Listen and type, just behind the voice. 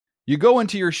You go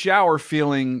into your shower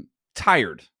feeling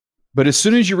tired, but as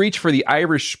soon as you reach for the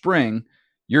Irish Spring,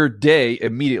 your day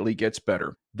immediately gets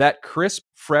better. That crisp,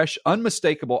 fresh,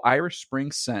 unmistakable Irish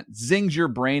Spring scent zings your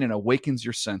brain and awakens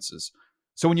your senses.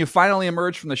 So when you finally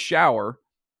emerge from the shower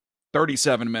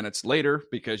 37 minutes later,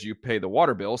 because you pay the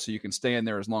water bill so you can stay in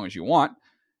there as long as you want,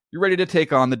 you're ready to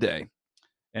take on the day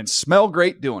and smell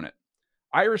great doing it.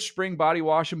 Irish Spring Body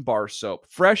Wash and Bar Soap.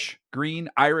 Fresh, green,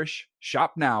 Irish.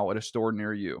 Shop now at a store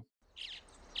near you.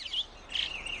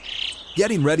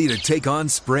 Getting ready to take on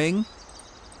spring?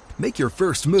 Make your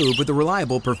first move with the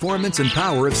reliable performance and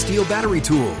power of Steel battery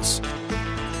tools.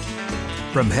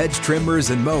 From hedge trimmers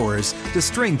and mowers to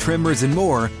string trimmers and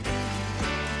more,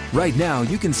 right now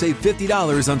you can save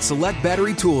 $50 on select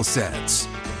battery tool sets.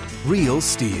 Real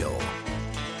Steel.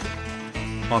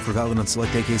 Offer valid on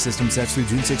select AK system sets through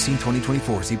June 16,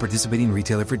 2024. See participating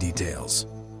retailer for details.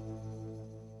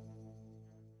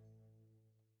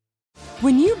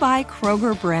 When you buy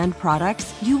Kroger brand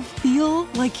products, you feel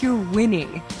like you're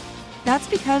winning. That's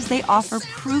because they offer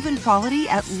proven quality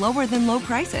at lower than low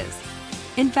prices.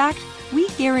 In fact, we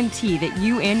guarantee that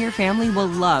you and your family will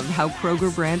love how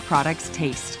Kroger brand products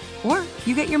taste, or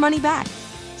you get your money back.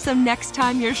 So next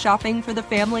time you're shopping for the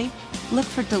family, look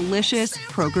for delicious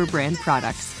Kroger brand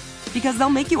products, because they'll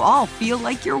make you all feel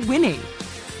like you're winning.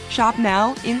 Shop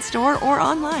now, in-store, or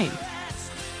online.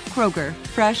 Kroger,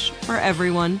 fresh for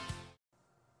everyone.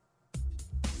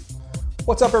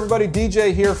 What's up, everybody?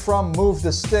 DJ here from Move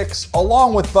the Sticks.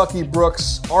 Along with Bucky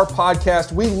Brooks, our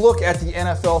podcast, we look at the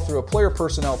NFL through a player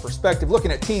personnel perspective,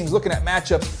 looking at teams, looking at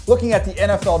matchups, looking at the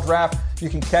NFL draft. You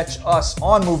can catch us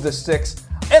on Move the Sticks,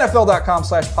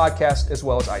 NFL.com/podcast, as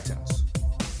well as iTunes.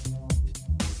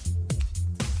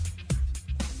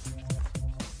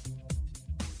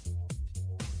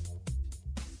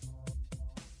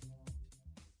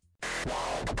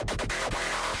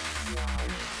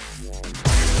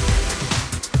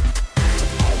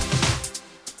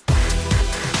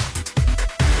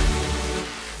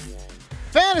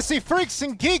 Fantasy freaks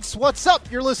and geeks, what's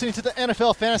up? You're listening to the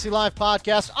NFL Fantasy Live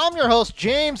podcast. I'm your host,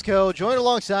 James Coe, joined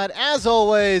alongside, as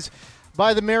always,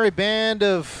 by the merry band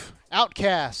of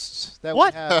outcasts that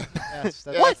what? we have.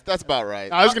 Yes, that's about right.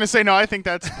 I was going to say, no, I think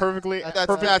that's perfectly.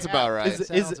 That's about right.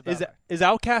 Is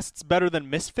Outcasts better than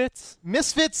Misfits?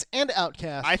 Misfits and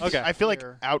Outcasts. I feel like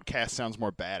Outcast sounds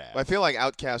more badass. I feel like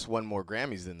Outcast won more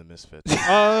Grammys than the Misfits.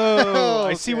 Oh,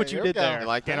 I see what you did there.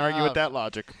 I can't argue with that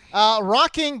logic.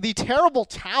 Rocking the terrible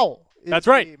towel. That's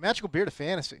right. The Magical Beard of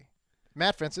Fantasy.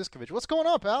 Matt Franciscovich. What's going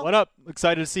on, pal? What up?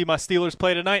 Excited to see my Steelers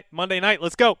play tonight, Monday night.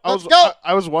 Let's go. Let's go.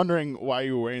 I was wondering why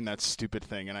you were wearing that stupid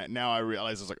thing, and now I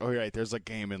realize I was like, oh, right, there's a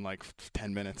game in like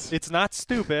 10 minutes. It's not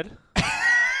stupid.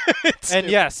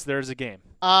 Yes, there's a game.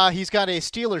 He's got a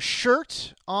Steelers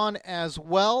shirt on as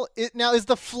well. Now, is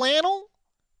the flannel,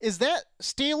 is that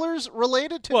Steelers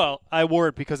related to? Well, I wore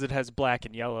it because it has black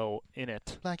and yellow in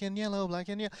it. Black and yellow, black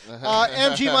and yellow.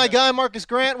 MG, my guy, Marcus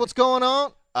Grant, what's going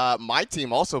on? My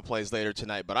team also plays later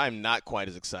tonight, but I'm not quite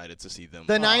as excited to see them.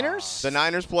 The Niners? The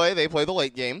Niners play. They play the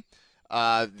late game.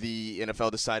 The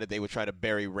NFL decided they would try to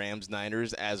bury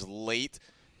Rams-Niners as late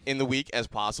in the week as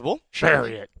possible.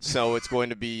 Bury it. So it's going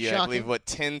to be, I believe,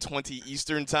 10:20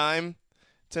 Eastern time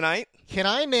tonight. Can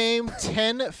I name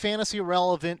 10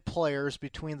 fantasy-relevant players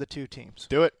between the two teams?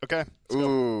 Do it. Okay.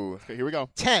 Ooh. Okay, here we go.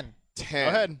 10. Go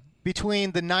ahead.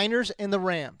 Between the Niners and the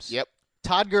Rams. Yep.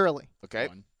 Todd Gurley. Okay.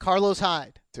 1, Carlos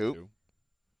Hyde. 2,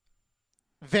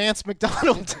 Vance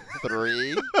McDonald.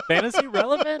 3. Fantasy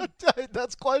relevant?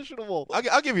 That's questionable.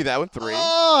 I'll give you that one. 3.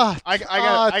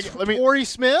 Let me. Torrey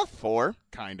Smith. 4.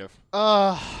 Kind of.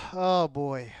 Oh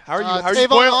boy. How are you?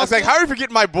 Tavon Austin? How are you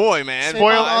forgetting my boy, man?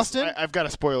 Spoil Austin. I've got a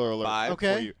spoiler alert 5. for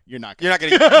Okay. you. You're not You're not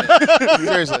going to get it.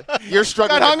 Seriously. You're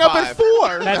struggling Got hung at up at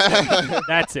 5. 4.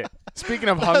 That's it. Speaking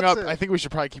of hung up, it. I think we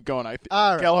should probably keep going. All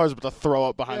right. Gallagher's about to throw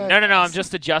up behind me. No. I'm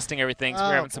just adjusting everything. So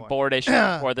we're having some boy. board issues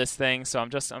before this thing. So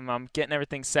I'm getting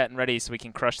everything set and ready so we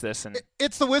can crush this. And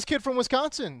It's the whiz kid from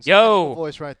Wisconsin. Yo.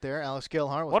 Voice right there, Alex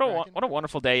Gilhart. what a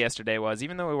wonderful day yesterday was.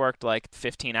 Even though we worked like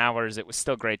 15 hours, it was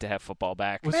still great to have football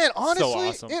back. Man, honestly,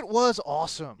 awesome. it was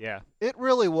awesome. Yeah. It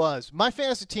really was. My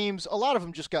fantasy teams, a lot of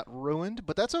them just got ruined,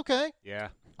 but that's okay. Yeah.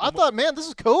 I thought, man, this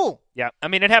is cool. Yeah, I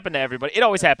mean, it happened to everybody. It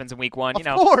always happens in week one.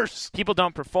 Of course. People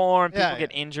don't perform. People Yeah, get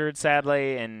injured,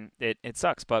 sadly, and it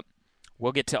sucks. But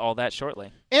we'll get to all that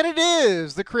shortly. And it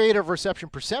is the creator of Reception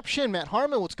Perception, Matt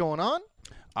Harmon. What's going on?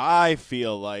 I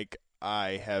feel like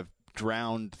I have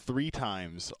drowned 3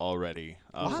 times already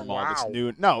from all this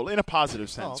new. No, in a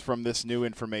positive sense, from this new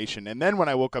information. And then when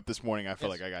I woke up this morning, I felt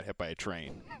like I got hit by a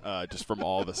train, just from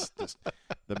all this,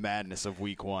 the madness of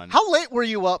week 1. How late were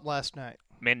you up last night?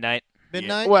 Midnight.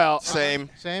 Midnight? Yeah. Well, Same.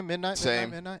 Midnight?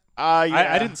 Same. Midnight?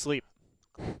 Yeah. I didn't sleep.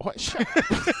 What?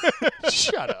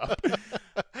 Shut up.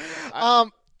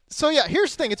 So, yeah,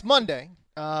 here's the thing. It's Monday.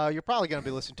 You're probably going to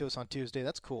be listening to us on Tuesday.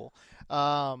 That's cool.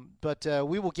 But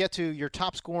we will get to your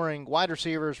top-scoring wide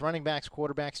receivers, running backs,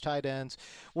 quarterbacks, tight ends.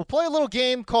 We'll play a little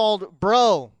game called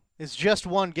Bro. It's just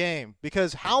one game,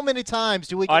 because how many times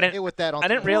do we get hit with that on I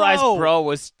didn't Twitter? realize Bro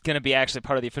was going to be actually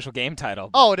part of the official game title.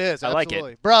 Oh, it is. I Absolutely.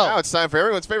 like it. Bro. Now it's time for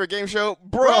everyone's favorite game show,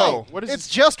 Bro. Right. What is it's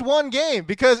this? just one game,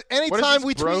 because anytime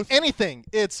we bro tweet anything,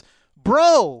 it's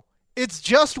Bro. It's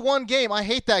just one game. I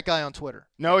hate that guy on Twitter.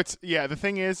 No, the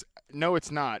thing is, no,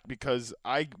 it's not, because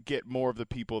I get more of the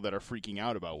people that are freaking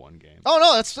out about one game. Oh,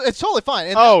 no, it's totally fine.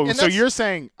 And so you're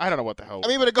saying, I don't know what the hell. I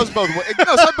mean, but it goes both ways.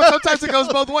 Sometimes it goes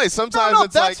both ways. Sometimes no,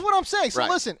 it's that's like, what I'm saying. So Right.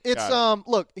 listen, it's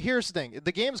look, here's the thing.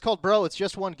 The game is called Bro. It's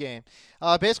just one game.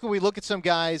 Basically, we look at some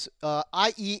guys,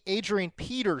 i.e. Adrian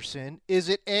Peterson. Is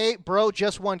it A, Bro,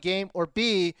 just one game, or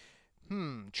B,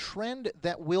 trend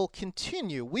that will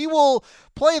continue? We will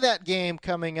play that game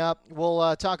coming up.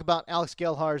 We'll talk about Alex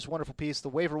Gelhar's wonderful piece, The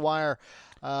Waiver Wire,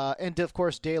 and, of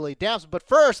course, Daily Dabs. But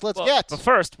first, But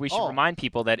first, we should remind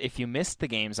people that if you missed the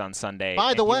games on Sunday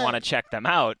and you want to check them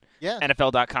out,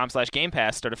 NFL.com/Game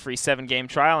Pass, start a free 7-game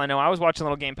trial. I know I was watching a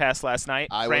little Game Pass last night.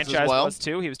 Franchise was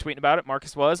too. He was tweeting about it.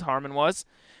 Marcus was. Harmon was.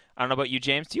 I don't know about you,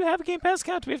 James. Do you have a Game Pass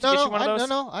account? Do we have to get you one of those?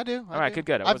 No, I do. All right,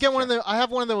 good. I have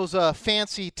one of those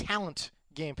fancy talent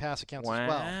Game Pass accounts as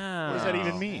well. What does that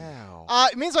even mean?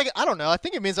 It means I don't know. I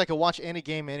think it means I can watch any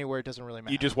game anywhere. It doesn't really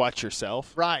matter. You just watch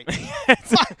yourself? Right.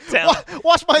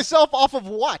 Watch myself off of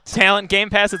what? Talent Game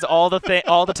Pass. It's all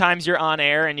the times you're on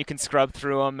air and you can scrub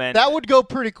through them. And that would go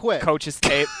pretty quick. Coach's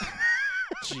tape.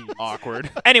 Jeez. Awkward.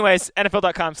 Anyways,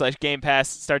 NFL.com/Game Pass.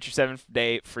 Start your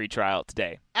 7-day free trial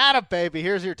today. Atta baby.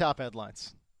 Here's your top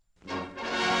headlines.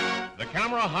 The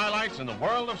camera highlights in the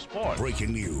world of sports.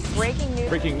 Breaking news. Breaking news.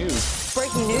 Breaking news.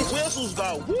 Breaking news. Whistles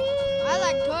go woo. I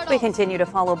like turtles. We continue to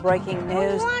follow breaking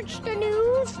news. Watch the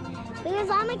news because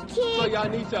I'm a kid. So y'all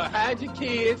need to hide your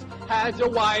kids, hide your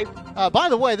wife. By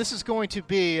the way, this is going to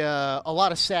be a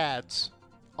lot of sads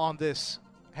on this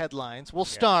headlines. We'll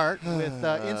start with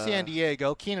in San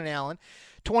Diego, Keenan Allen,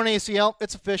 torn ACL.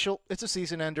 It's official. It's a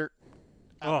season ender.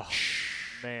 Ouch.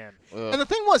 Man. And the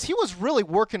thing was, he was really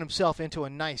working himself into a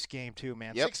nice game, too,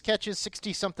 man. 6 catches,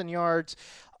 60-something yards.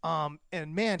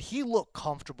 And, man, he looked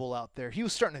comfortable out there. He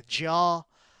was starting to jaw,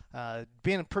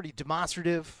 being pretty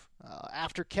demonstrative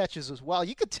after catches as well.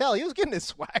 You could tell he was getting his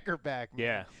swagger back, man.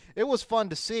 Yeah. It was fun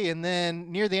to see. And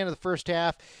then near the end of the first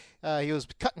half, he was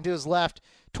cutting to his left,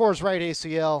 tore his right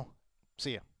ACL.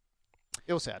 See ya.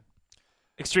 It was sad.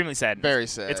 Extremely sad. Very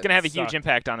sad. It's going to have a huge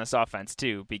impact on this offense,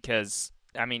 too, because,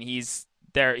 I mean, he's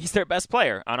their best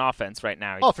player on offense right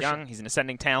now. He's young. Sure. He's an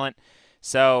ascending talent.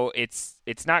 So it's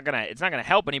not gonna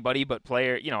help anybody, but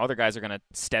other guys are gonna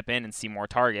step in and see more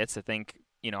targets. I think,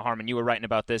 Harmon, you were writing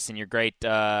about this in your great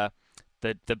the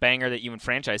banger that you and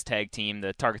franchise tag team,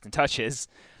 the targets and touches.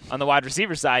 On the wide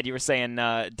receiver side, you were saying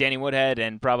Danny Woodhead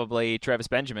and probably Travis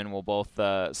Benjamin will both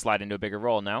slide into a bigger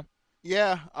role now.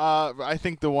 Yeah, I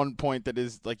think the one point that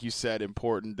is, like you said,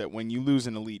 important, that when you lose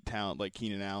an elite talent like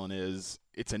Keenan Allen is,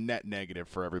 it's a net negative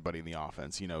for everybody in the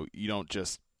offense. You don't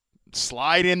just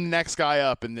slide in the next guy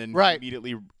up and then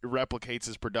immediately replicates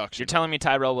his production. You're telling me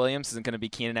Tyrell Williams isn't going to be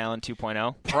Keenan Allen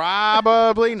 2.0?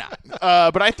 Probably not.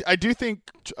 But I do think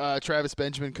Travis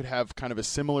Benjamin could have kind of a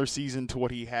similar season to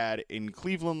what he had in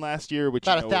Cleveland last year, which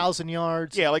about 1,000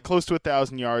 yards. Yeah, like close to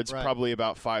 1,000 yards, probably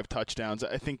about 5 touchdowns.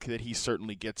 I think that he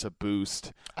certainly gets a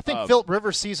boost. I think Philip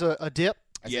Rivers sees a dip.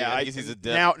 I sees a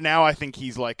dip. Now I think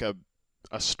he's like a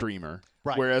streamer.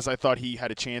 Right. Whereas I thought he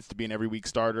had a chance to be an every week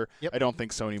starter. Yep. I don't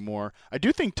think so anymore. I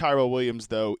do think Tyrell Williams,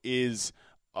 though, is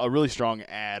a really strong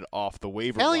ad off the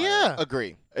waiver wire. Hell yeah.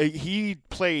 Agree. He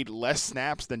played less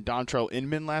snaps than Dontrell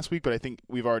Inman last week, but I think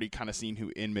we've already kind of seen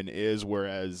who Inman is,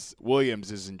 whereas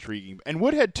Williams is intriguing. And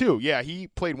Woodhead, too. Yeah, he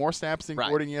played more snaps than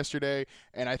Gordon yesterday,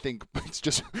 and I think it's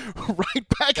just right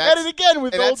back at it again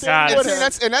with old Danny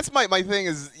Woodhead. And that's my thing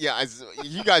is, as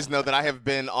you guys know that I have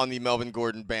been on the Melvin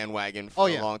Gordon bandwagon for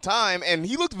a long time, and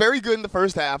he looked very good in the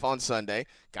first half on Sunday.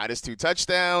 Got his 2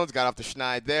 touchdowns, got off the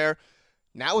schneid there.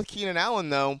 Now with Keenan Allen,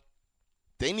 though,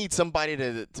 they need somebody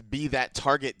to be that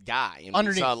target guy. And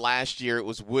we saw last year it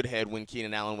was Woodhead when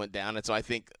Keenan Allen went down. And so I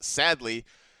think, sadly,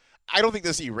 I don't think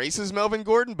this erases Melvin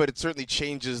Gordon, but it certainly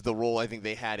changes the role I think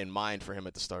they had in mind for him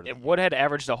at the start of the year. Woodhead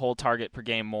averaged a whole target per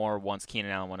game more once Keenan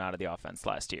Allen went out of the offense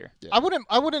last year. Yeah.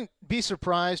 I wouldn't be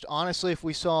surprised, honestly, if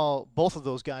we saw both of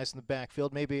those guys in the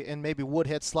backfield, maybe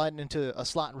Woodhead sliding into a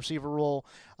slot receiver role.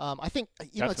 I think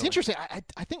it's interesting.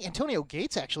 I think Antonio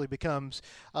Gates actually becomes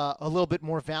a little bit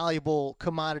more valuable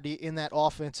commodity in that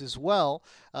offense as well.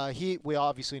 We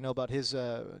obviously know about his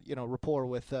rapport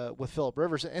with Phillip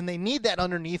Rivers, and they need that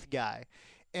underneath guy.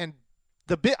 And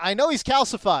I know he's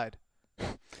calcified,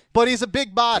 but he's a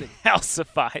big body.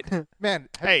 Calcified, man.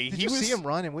 Hey, did you see him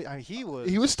run? And he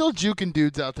was still juking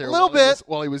dudes out there a little bit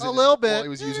while he was a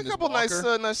using couple his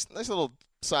nice little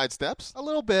side steps. A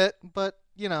little bit, but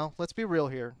let's be real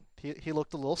here. He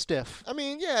looked a little stiff. I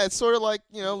mean, yeah, it's sort of like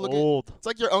old. It's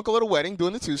like your uncle at a wedding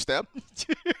doing the two-step.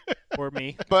 Or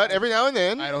me. But every now and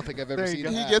then, I don't think I've ever seen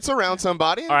that. He gets around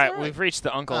somebody. All right, we've reached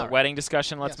the uncle wedding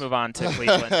discussion. Let's move on to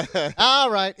Cleveland.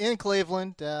 All right, in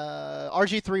Cleveland,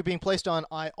 RG3 being placed on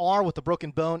IR with a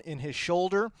broken bone in his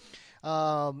shoulder.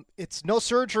 It's no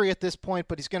surgery at this point,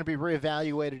 but he's going to be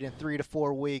reevaluated in 3 to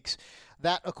 4 weeks.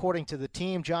 That, according to the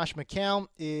team, Josh McCown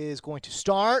is going to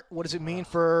start. What does it mean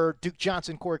for Duke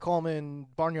Johnson, Corey Coleman,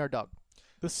 Barnyard Dog?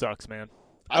 This sucks, man.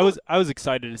 I was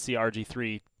excited to see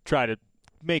RG3 try to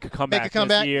make a comeback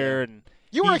this year, and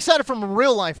you were excited from a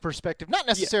real life perspective, not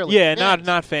necessarily. Yeah,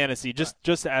 not fantasy.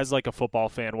 Just as like a football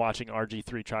fan watching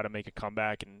RG3 try to make a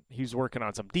comeback, and he was working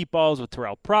on some deep balls with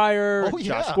Terrell Pryor.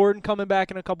 Josh Gordon coming back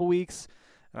in a couple weeks.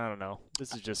 I don't know.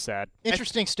 This is just sad.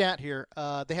 Interesting stat here.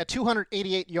 They had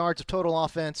 288 yards of total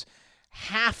offense.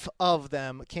 Half of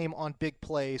them came on big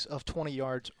plays of 20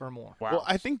 yards or more. Wow. Well,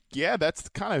 I think, that's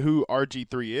kind of who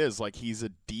RG3 is. Like, he's a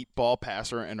deep ball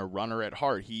passer and a runner at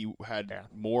heart. He had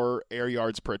more air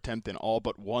yards per attempt than all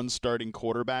but one starting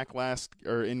quarterback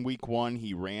in week 1.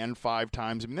 He ran 5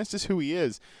 times. I mean, that's just who he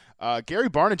is. Gary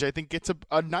Barnidge, I think, gets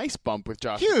a nice bump with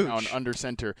Josh McCown under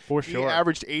center. For sure. He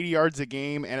averaged 80 yards a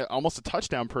game and almost a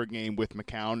touchdown per game with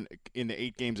McCown in the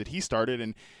 8 games that he started,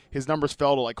 and his numbers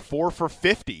fell to like 4 for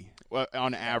 50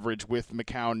 on average with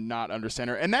McCown not under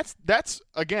center. And that's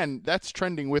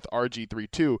trending with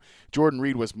RG3 too. Jordan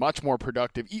Reed was much more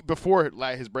productive before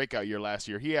his breakout year last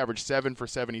year. He averaged 7 for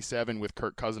 77 with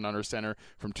Kirk Cousins under center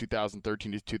from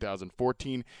 2013 to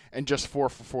 2014, and just 4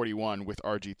 for 41 with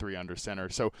RG3 under center.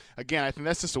 So again, I think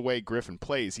that's just the way Griffin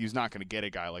plays. He's not going to get a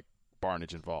guy like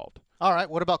Barnidge involved. All right,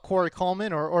 what about Corey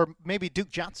Coleman or maybe Duke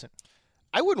Johnson?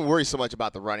 I wouldn't worry so much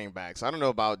about the running backs. I don't know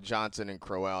about Johnson and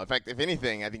Crowell. In fact, if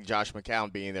anything, I think Josh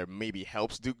McCown being there maybe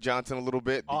helps Duke Johnson a little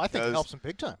bit. I think it helps him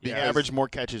big time. He averaged more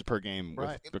catches per game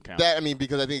with McCown.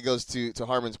 Because I think it goes to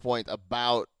Harmon's point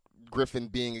about Griffin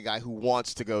being a guy who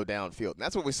wants to go downfield. And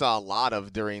that's what we saw a lot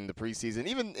of during the preseason.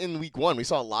 Even in week 1, we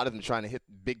saw a lot of them trying to hit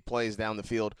big plays down the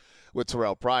field with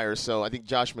Terrell Pryor. So I think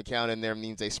Josh McCown in there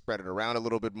means they spread it around a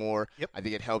little bit more. Yep. I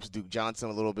think it helps Duke Johnson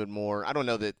a little bit more. I don't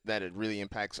know that it really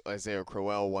impacts Isaiah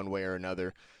Crowell one way or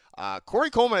another. Corey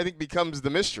Coleman, I think, becomes the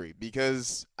mystery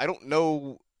because I don't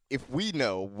know if we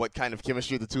know what kind of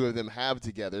chemistry the two of them have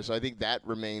together. So I think that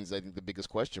remains, the biggest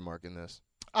question mark in this.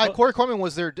 Corey Coleman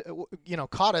was there,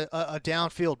 caught a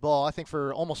downfield ball, I think,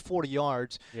 for almost 40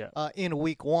 yards in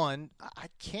week 1. I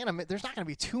can't admit there's not going to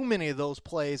be too many of those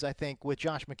plays, I think, with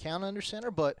Josh McCown under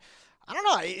center. But I don't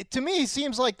know. To me, he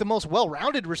seems like the most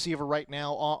well-rounded receiver right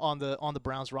now on the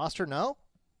Browns roster. No?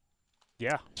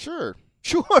 Yeah. Sure.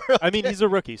 Okay. I mean, he's a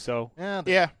rookie, so.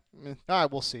 Yeah. All right,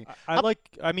 we'll see.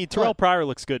 Terrell Pryor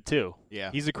looks good too.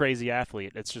 Yeah. He's a crazy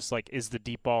athlete. It's just like, is the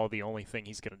deep ball the only thing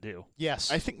he's going to do?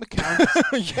 Yes. I think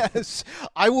McCown yes.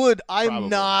 I'm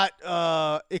not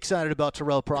excited about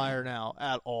Terrell Pryor now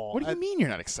at all. What do you mean you're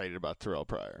not excited about Terrell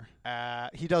Pryor?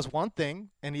 He does one thing,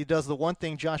 and he does the one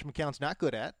thing Josh McCown's not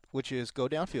good at, which is go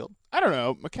downfield. I don't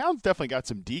know. McCown's definitely got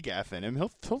some DGAF in him.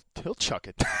 He'll chuck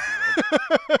it.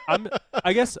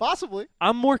 I guess possibly.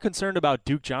 I'm more concerned about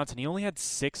Duke Johnson. He only had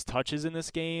 6 touches in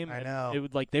this game. I know. It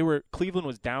would Cleveland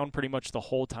was down pretty much the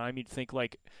whole time. You'd think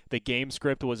like the game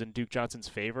script was in Duke Johnson's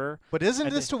favor. But isn't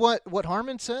this to what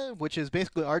Harmon said, which is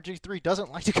basically RG3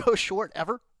 doesn't like to go short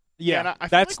ever? Yeah,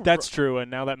 that's true.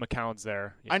 And now that McCown's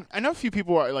there, I know a few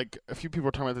people are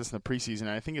talking about this in the preseason.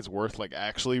 And I think it's worth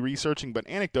actually researching. But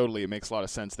anecdotally, it makes a lot of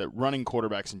sense that running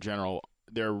quarterbacks in general,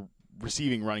 their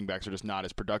receiving running backs are just not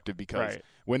as productive because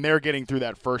when they're getting through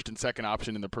that first and second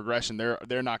option in the progression,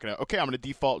 they're not going to, I'm going to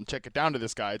default and check it down to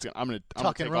this guy. I'm going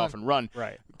to take off and run.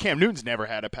 Right. Cam Newton's never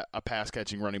had a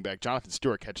pass-catching running back. Jonathan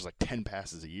Stewart catches 10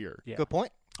 passes a year. Yeah. Good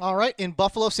point. All right, in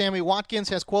Buffalo, Sammy Watkins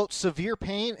has, quote, severe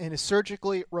pain in his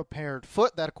surgically repaired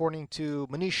foot. That according to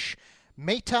Manish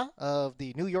Mehta of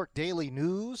the New York Daily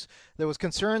News. There was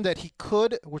concern that he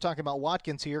could, we're talking about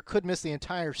Watkins here, could miss the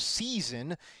entire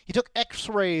season. He took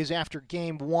x-rays after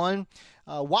game 1.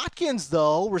 Watkins,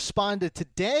 though, responded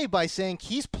today by saying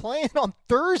he's playing on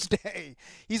Thursday.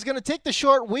 He's going to take the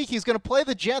short week. He's going to play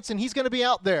the Jets, and he's going to be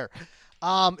out there.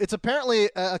 It's apparently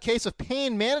a case of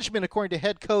pain management, according to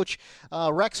head coach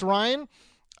Rex Ryan.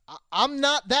 I'm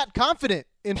not that confident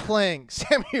in playing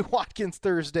Sammy Watkins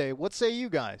Thursday. What say you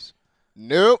guys?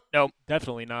 Nope.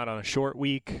 Definitely not on a short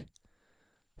week.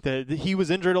 He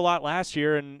was injured a lot last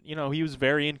year, and he was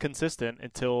very inconsistent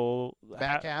until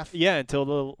back half. Yeah, until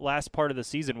the last part of the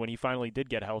season when he finally did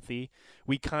get healthy.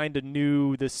 We kind of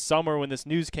knew this summer when this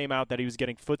news came out that he was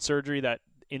getting foot surgery that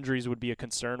injuries would be a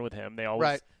concern with him.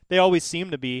 They always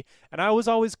seem to be, and I was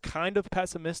always kind of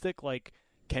pessimistic. Like,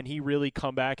 can he really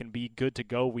come back and be good to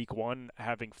go week 1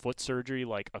 having foot surgery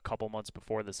like a couple months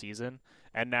before the season?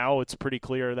 And now it's pretty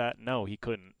clear that no, he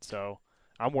couldn't. So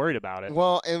I'm worried about it.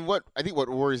 Well, and what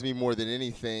worries me more than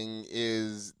anything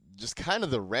is just kind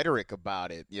of the rhetoric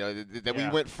about it. We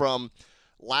went from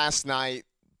last night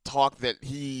talk that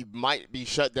he might be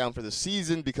shut down for the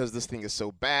season because this thing is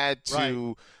so bad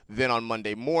to then on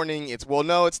Monday morning it's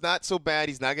not so bad.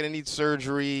 He's not going to need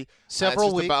surgery.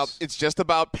 Several weeks. It's just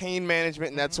about pain management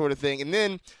and that sort of thing. And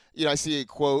then, I see a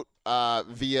quote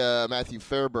via Matthew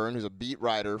Fairburn, who's a beat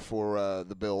writer for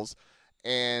the Bills.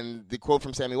 And the quote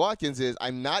from Sammy Watkins is,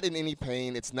 "I'm not in any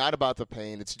pain. It's not about the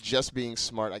pain. It's just being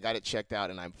smart. I got it checked out,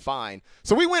 and I'm fine."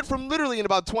 So we went from literally in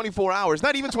about 24 hours,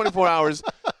 not even 24 hours,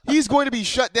 he's going to be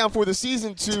shut down for the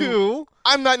season to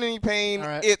I'm not in any pain.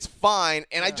 Right. It's fine.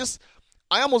 And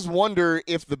I almost wonder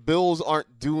if the Bills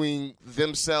aren't doing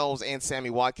themselves and Sammy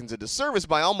Watkins a disservice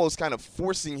by almost kind of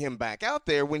forcing him back out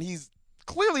there when he's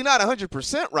clearly not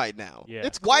 100% right now. Yeah.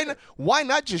 Why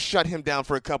not just shut him down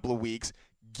for a couple of weeks,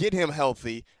 get him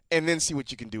healthy, and then see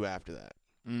what you can do after that?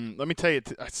 Let me tell you,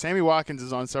 Sammy Watkins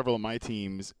is on several of my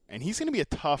teams, and he's going to be a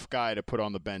tough guy to put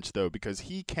on the bench, though, because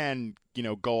he can,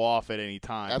 go off at any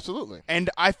time. Absolutely. And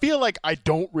I feel like I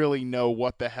don't really know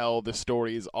what the hell the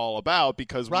story is all about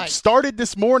because we started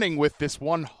this morning with this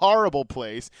one horrible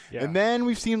place, and then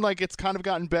we've seen like it's kind of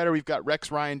gotten better. We've got Rex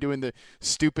Ryan doing the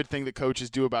stupid thing that coaches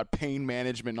do about pain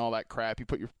management and all that crap. You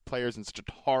put your players in such a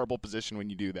horrible position when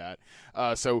you do that.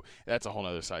 So that's a whole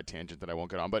other side tangent that I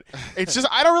won't get on. But it's just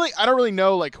I don't really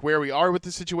know like where we are with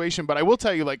the situation. But I will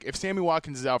tell you, like, if Sammy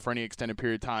Watkins is out for any extended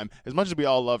period of time, as much as we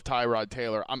all love Tyrod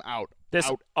Taylor, I'm out. This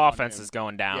offense is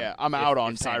going down. Yeah, I'm out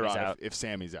on Tyrod if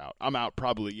Sammy's out. I'm out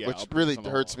probably, yeah. Which really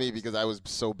hurts me because I was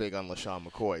so big on LaShawn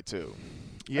McCoy, too.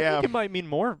 Yeah. I think it might mean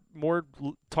more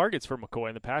targets for McCoy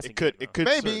in the passing game. It could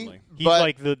maybe. Certainly. He's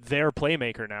like their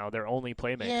playmaker now, their only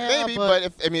playmaker. Yeah, maybe, but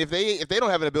if they don't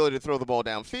have an ability to throw the ball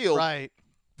downfield,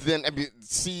 then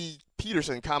see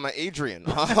Peterson, Adrian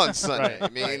on Sunday. I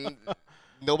mean,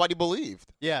 nobody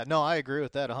believed. Yeah, no, I agree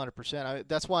with that 100%.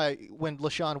 That's why when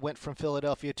LaShawn went from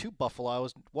Philadelphia to Buffalo, I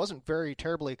wasn't very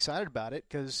terribly excited about it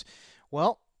because,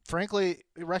 well, frankly,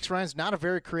 Rex Ryan's not a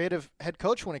very creative head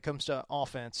coach when it comes to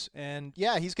offense. And,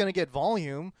 yeah, he's going to get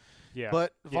volume,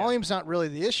 but volume's not really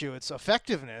the issue. It's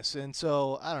effectiveness. And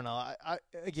so, I don't know.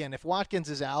 Again, if Watkins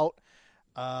is out,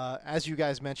 as you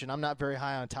guys mentioned, I'm not very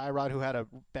high on Tyrod, who had a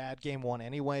bad game 1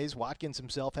 anyways. Watkins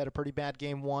himself had a pretty bad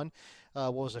game 1.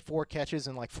 What was it, 4 catches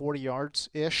and like 40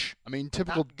 yards-ish? I mean,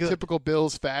 typical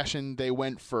Bills fashion, they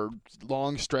went for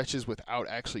long stretches without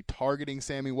actually targeting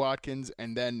Sammy Watkins,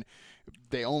 and then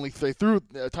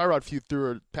Tyrod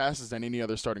threw passes than any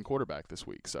other starting quarterback this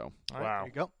week. So there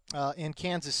you go. In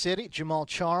Kansas City, Jamal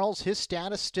Charles, his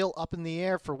status still up in the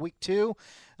air for Week 2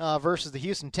 versus the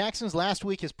Houston Texans. Last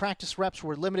week, his practice reps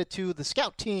were limited to the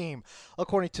scout team,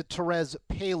 according to Terez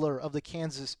Paylor of the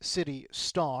Kansas City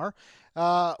Star.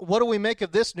 What do we make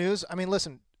of this news? I mean,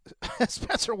 listen,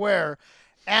 Spencer Ware,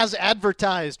 as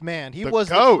advertised, man, he was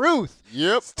the truth.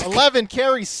 Yep. 11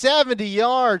 carries, 70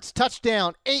 yards,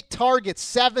 touchdown, 8 targets,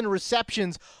 7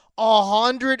 receptions,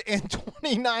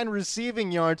 129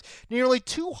 receiving yards, nearly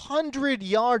 200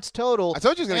 yards total. I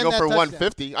told you he was going to go for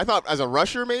 150. I thought as a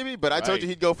rusher maybe, but I told you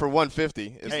he'd go for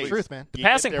 150. It's the truth, man. The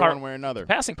passing part, one way or another. The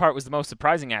passing part was the most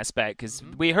surprising aspect because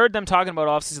we heard them talking about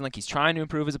offseason like he's trying to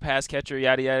improve as a pass catcher,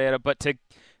 yada, yada, yada, but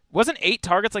wasn't 8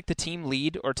 targets like the team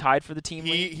lead or tied for the team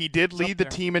lead? He did lead the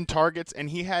team in targets, and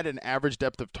he had an average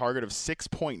depth of target of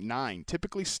 6.9.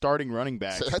 Typically, starting running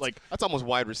backs so that's almost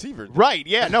wide receiver. Right?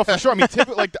 Yeah, no, for sure. I mean,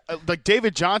 typically, like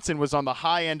David Johnson was on the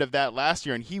high end of that last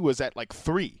year, and he was at like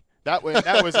 3. That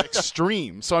was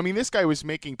extreme. So I mean, this guy was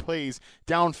making plays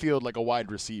downfield like a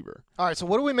wide receiver. All right. So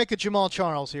what do we make of Jamal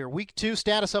Charles here? Week 2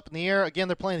 status up in the air. Again,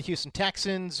 they're playing the Houston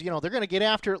Texans. They're going to get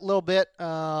after it a little bit.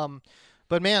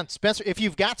 But, man, Spencer, if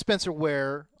you've got Spencer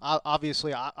Ware,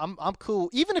 obviously I'm cool.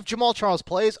 Even if Jamal Charles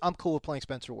plays, I'm cool with playing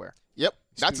Spencer Ware. Yep,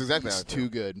 that's exactly It's too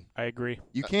good. I agree.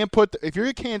 You can't put if you're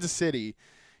in Kansas City,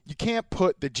 you can't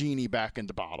put the genie back in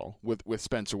the bottle with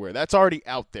Spencer Ware. That's already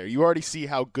out there. You already see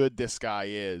how good this guy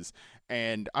is.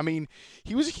 And, I mean,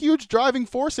 he was a huge driving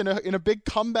force in a big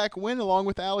comeback win along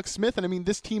with Alex Smith. And, I mean,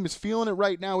 this team is feeling it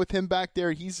right now with him back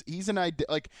there. He's an idea.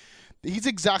 Like, he's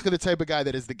exactly the type of guy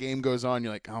that as the game goes on,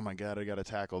 you're like, oh, my God, I got to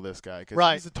tackle this guy.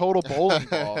 Because he's a total bowling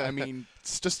ball. I mean,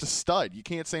 it's just a stud. You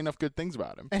can't say enough good things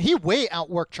about him. And he way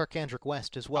outworked Charkandrick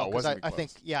West as well. Because I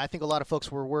think a lot of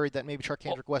folks were worried that maybe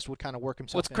Charkandrick West would kind of work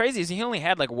himself What's crazy is he only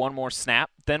had like one more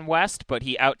snap than West, but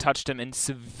he out-touched him and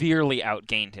severely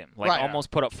outgained him. Like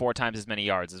almost put up 4 times as many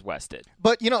yards as West did.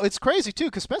 But, it's crazy, too,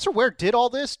 because Spencer Ware did all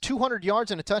this, 200 yards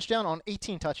and a touchdown on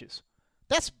 18 touches.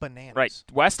 That's bananas. Right.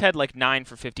 West had like 9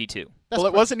 for 52. It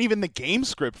wasn't even the game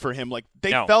script for him. Like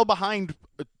they fell behind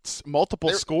multiple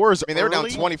scores. I mean, they were down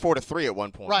 24-3 at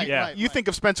one point. Right. You think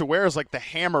of Spencer Ware as like the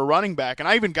hammer running back, and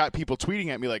I even got people tweeting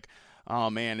at me like, "Oh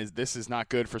man, this is not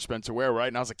good for Spencer Ware, right?"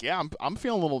 And I was like, "Yeah, I'm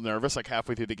feeling a little nervous." Like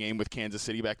halfway through the game with Kansas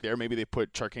City back there, maybe they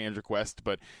put Charkandrick West,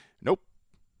 but nope.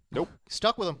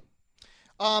 Stuck with him.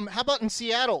 How about in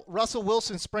Seattle? Russell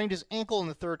Wilson sprained his ankle in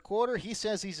the third quarter. He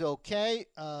says he's okay.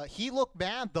 He looked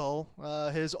bad, though.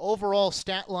 His overall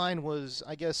stat line was,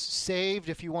 I guess, saved,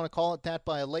 if you want to call it that,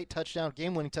 by a late touchdown,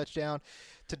 game-winning touchdown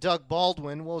to Doug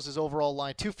Baldwin. What was his overall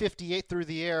line? 258 through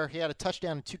the air. He had a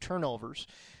touchdown and 2 turnovers.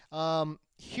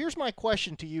 Here's my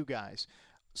question to you guys.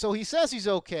 So he says he's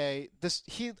okay.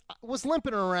 He was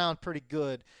limping around pretty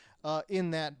good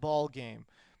in that ball game.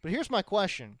 But here's my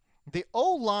question. The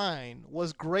O-line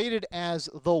was graded as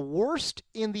the worst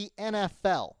in the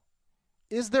NFL.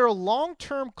 Is there a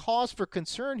long-term cause for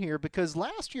concern here? Because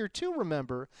last year, too,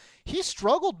 remember, he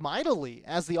struggled mightily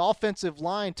as the offensive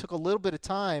line took a little bit of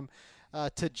time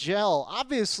to gel.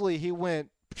 Obviously, he went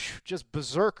just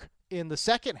berserk in the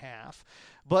second half.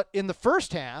 But in the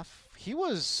first half, he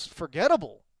was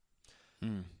forgettable.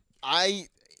 I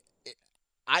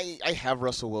have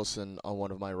Russell Wilson on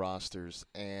one of my rosters,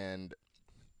 and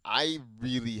I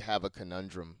really have a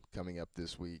conundrum coming up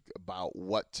this week about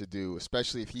what to do,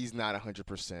 especially if he's not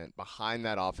 100% behind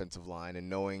that offensive line and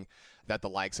knowing that the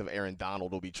likes of Aaron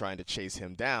Donald will be trying to chase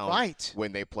him down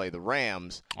when they play the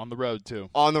Rams. On the road, too.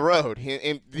 On the road.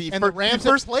 The Rams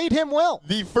have played him well.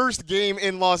 The first game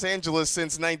in Los Angeles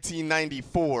since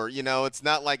 1994. It's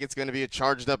not like it's going to be a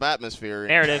charged-up atmosphere.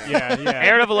 Narrative.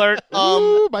 Narrative alert.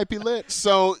 Might be lit.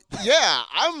 So, yeah,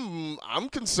 I'm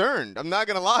concerned. I'm not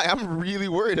going to lie. I'm really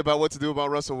worried about what to do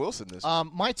about Russell Wilson this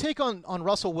week. My take on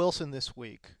Russell Wilson this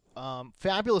week.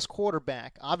 Fabulous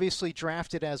quarterback, obviously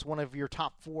drafted as one of your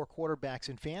top 4 quarterbacks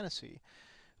in fantasy.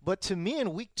 But to me,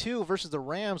 in week 2 versus the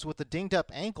Rams with the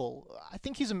dinged-up ankle, I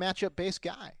think he's a matchup-based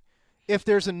guy. If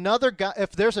there's another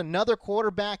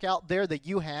quarterback out there that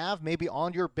you have, maybe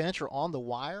on your bench or on the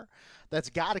wire, that's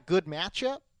got a good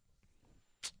matchup,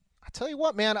 I tell you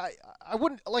what, man, I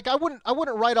wouldn't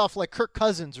write off like Kirk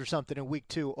Cousins or something in week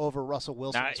 2 over Russell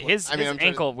Wilson. His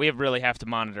ankle, we really have to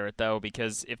monitor it though,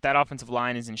 because if that offensive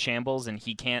line is in shambles and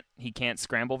he can't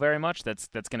scramble very much, that's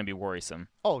going to be worrisome.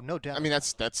 Oh, no doubt. I mean,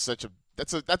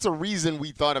 that's a reason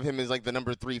we thought of him as like the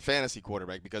number 3 fantasy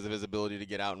quarterback, because of his ability to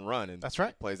get out and run. And that's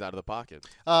right. Plays out of the pocket.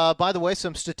 By the way,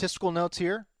 some statistical notes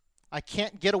here. I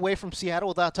can't get away from Seattle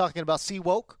without talking about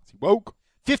C-Woke.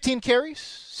 15 carries,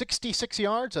 66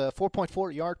 yards, a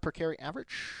 4.4 yard per carry average.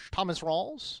 Thomas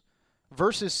Rawls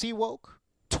versus C-Woke,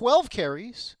 12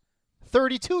 carries,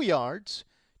 32 yards,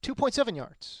 2.7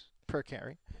 yards per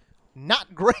carry.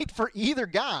 Not great for either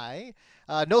guy.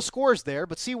 No scores there,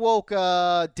 but C-Woke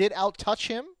did out-touch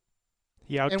him.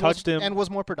 He out-touched him. And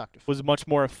was more productive. Was much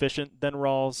more efficient than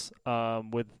Rawls.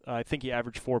 I think he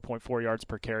averaged 4.4 yards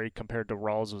per carry compared to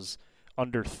Rawls was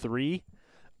under 3.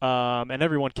 And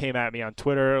everyone came at me on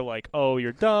Twitter like, oh,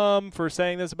 you're dumb for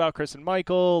saying this about Christine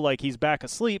Michael. Like, he's back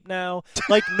asleep now.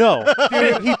 Like, no.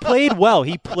 He played well.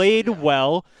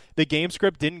 The game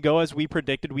script didn't go as we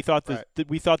predicted. We thought the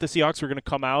Seahawks were going to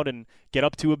come out and get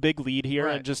up to a big lead here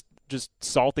and just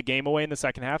salt the game away in the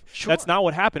second half. Sure. That's not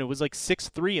what happened. It was like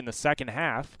 6-3 in the second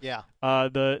half. Yeah.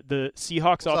 The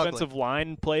Seahawks offensive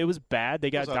line play was bad.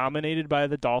 They got dominated by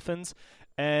the Dolphins.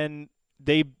 And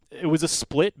it was a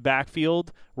split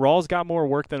backfield. Rawls got more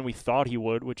work than we thought he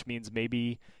would, which means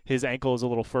maybe his ankle is a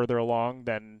little further along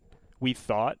than we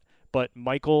thought. But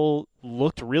Michael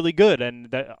looked really good,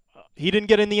 and he didn't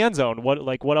get in the end zone.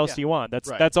 What else do you want?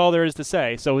 That's all there is to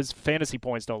say. So his fantasy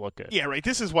points don't look good. Yeah, right.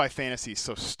 This is why fantasy is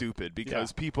so stupid,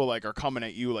 because people are coming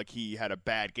at you like he had a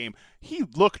bad game. He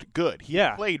looked good. He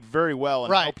played very well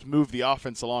and helped move the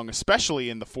offense along, especially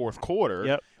in the fourth quarter.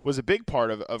 Yep. Was a big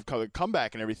part of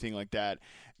comeback and everything like that.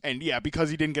 And yeah,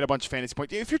 because he didn't get a bunch of fantasy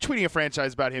points. If you're tweeting a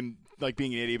franchise about him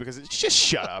being an idiot, because it's just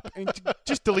shut up and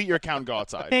just delete your account and go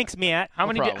outside. Thanks, Matt. How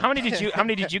many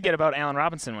did you get about Allen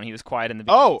Robinson when he was quiet in the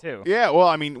beginning too? Yeah, well,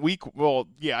 I mean,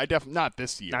 I definitely not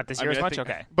this year. Not this year as much.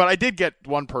 Okay, but I did get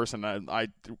one person. I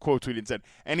quote tweeted and said,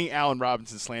 "Any Allen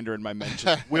Robinson slander in my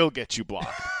mention will get you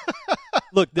blocked."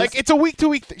 Look, it's a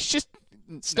week-to-week thing. It's just.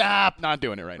 Stop not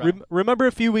doing it right now. Remember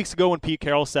a few weeks ago when Pete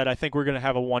Carroll said, "I think we're going to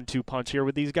have a 1-2 punch here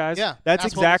with these guys." Yeah, that's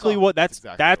exactly what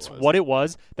what it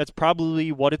was. That's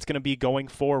probably what it's going to be going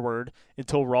forward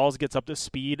until Rawls gets up to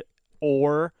speed,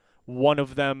 or one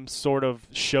of them sort of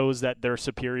shows that they're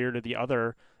superior to the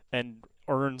other and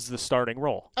earns the starting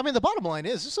role. I mean, the bottom line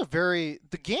is the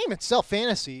game itself,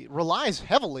 fantasy, relies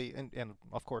heavily, and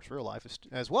of course real life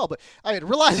as well, but it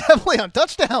relies heavily on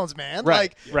touchdowns, man.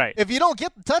 Right. If you don't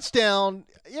get the touchdown,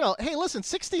 hey, listen,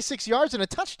 66 yards and a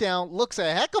touchdown looks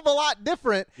a heck of a lot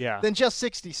different than just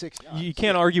 66 yards. You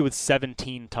can't argue with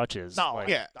 17 touches. No,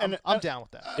 I'm down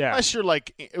with that. Yeah. Unless you're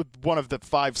one of the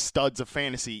 5 studs of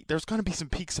fantasy, there's going to be some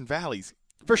peaks and valleys.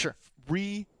 For sure.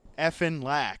 Effing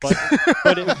lax.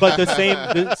 But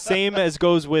the same as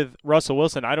goes with Russell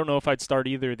Wilson. I don't know if I'd start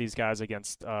either of these guys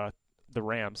against the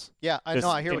Rams. Yeah, I know.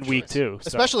 I hear what in week 2,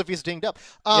 especially if he's dinged up.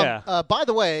 By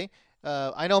the way,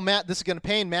 I know Matt. This is going to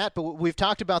pain Matt, but we've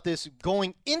talked about this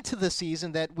going into the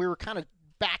season that we were kind of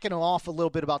backing off a little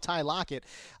bit about Ty Lockett.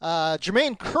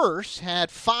 Jermaine Kearse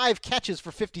had 5 catches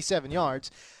for 57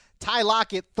 yards. Ty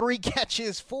Lockett 3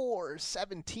 catches for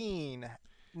 17.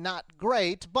 Not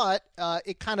great, but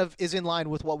it kind of is in line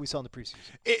with what we saw in the preseason.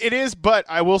 It is, but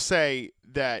I will say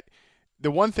that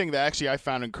the one thing that actually I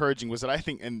found encouraging was that I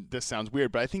think, and this sounds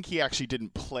weird, but I think he actually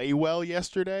didn't play well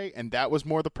yesterday, and that was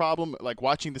more the problem. Like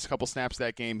watching this couple snaps of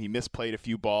that game, he misplayed a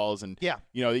few balls, and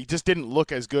he just didn't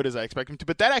look as good as I expected him to.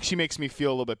 But that actually makes me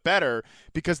feel a little bit better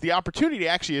because the opportunity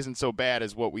actually isn't so bad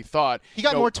as what we thought. He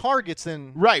got more targets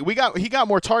than he got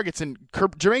more targets, and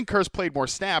Jermaine Kearse played more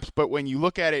snaps. But when you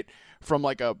look at it from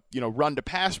a run to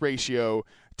pass ratio,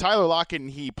 Tyler Lockett and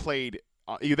he played.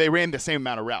 They ran the same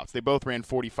amount of routes. They both ran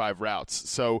 45 routes.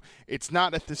 So it's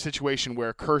not at the situation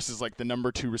where Kearse is the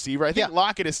number 2 receiver. I think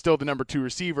Lockett is still the number 2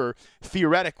 receiver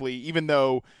theoretically, even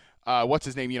though what's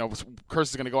his name? Kearse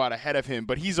is going to go out ahead of him,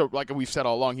 but he's like we've said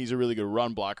all along, he's a really good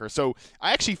run blocker. So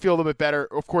I actually feel a little bit better.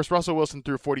 Of course, Russell Wilson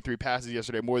threw 43 passes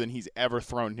yesterday, more than he's ever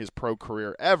thrown in his pro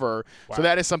career ever. Wow. So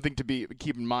that is something to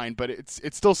keep in mind. But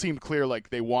it still seemed clear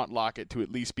they want Lockett to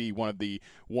at least be one of the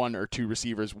 1 or 2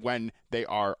 receivers when they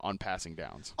are on passing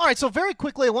downs. All right, so very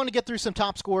quickly, I want to get through some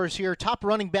top scorers here. Top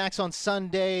running backs on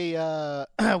Sunday.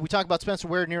 We talked about Spencer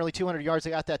Ware, nearly 200 yards. They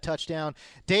got that touchdown.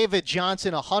 David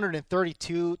Johnson,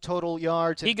 132 total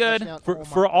yards. He good.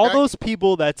 For all those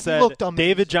people that said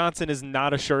David Johnson is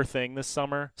not a sure thing this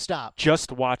summer, stop.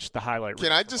 Just watch the highlight.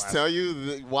 Can I just tell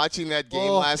you, watching that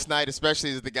game last night,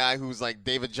 especially as the guy who's like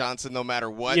David Johnson no matter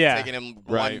what, taking him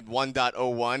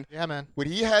 1.01. Yeah, man. When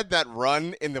he had that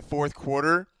run in the fourth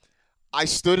quarter, I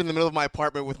stood in the middle of my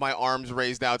apartment with my arms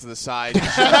raised out to the side,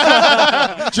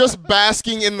 just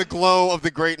basking in the glow of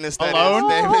the greatness that is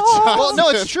David Johnson. Well, no,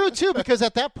 it's true, too, because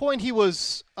at that point he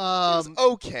was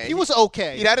okay. He was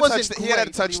okay. He had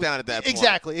a touchdown at that point.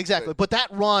 Exactly. But that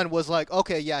run was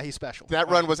he's special. That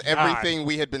run was everything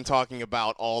we had been talking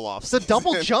about all offseason. The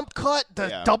double jump cut,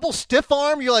 the double stiff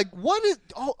arm. You're like, what is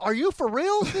 – are you for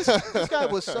real? This guy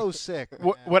was so sick.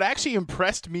 What actually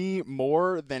impressed me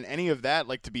more than any of that,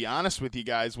 to be honest with you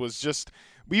guys, was just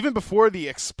 – even before the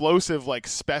explosive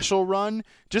special run,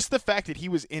 just the fact that he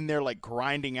was in there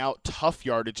grinding out tough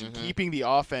yardage and keeping the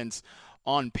offense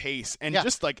on pace, and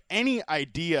just any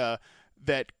idea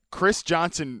that Chris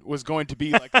Johnson was going to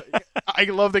be I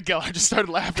love that Geller just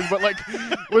started laughing, but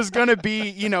was going to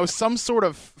be some sort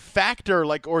of factor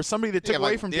or somebody that took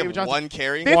away from David Johnson. One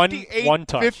carry, one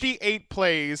touch, 58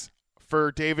 plays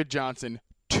for David Johnson,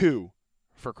 2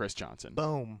 for Chris Johnson.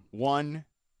 Boom. 1,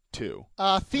 2.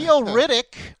 Theo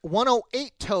Riddick,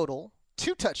 108 total,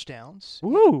 2 touchdowns.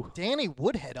 Woo! Danny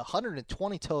Woodhead,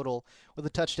 120 total with a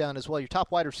touchdown as well. Your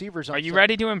top wide receivers. Are you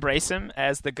ready to embrace him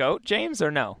as the GOAT, James, or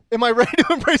no? Am I ready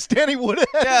to embrace Danny Woodhead?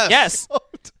 Yes.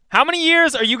 How many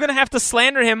years are you going to have to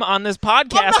slander him on this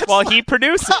podcast while he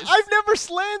produces? I've never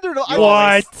slandered him.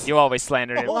 You always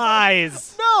slander him.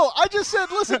 Lies. No, I just said,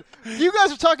 listen, you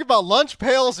guys are talking about lunch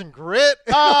pails and grit.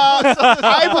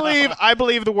 I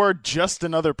believe the word "just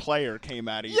another player" came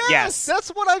out of you. Yes. That's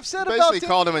what I've said about Basically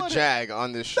called him a jag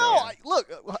on this show. No, look,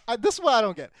 this is what I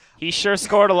don't get. He sure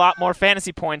scored a lot more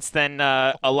fantasy points than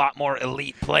a lot more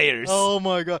elite players. Oh,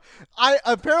 my God.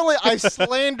 I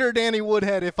slander Danny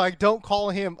Woodhead if I don't call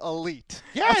him elite.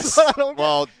 Yes.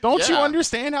 Don't you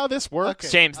understand how this works?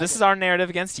 Okay. James, this is our narrative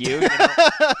against you.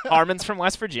 Harmon's from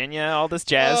West Virginia, all this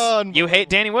jazz. You hate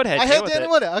Danny Woodhead. I hate Danny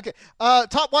Woodhead. Okay.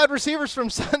 Top wide receivers from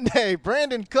Sunday.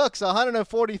 Brandon Cooks,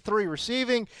 143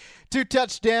 receiving, 2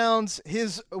 touchdowns.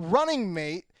 His running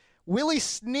mate, Willie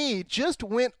Snead, just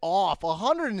went off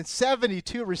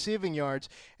 172 receiving yards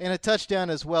and a touchdown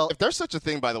as well. If there's such a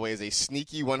thing, by the way, as a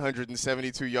sneaky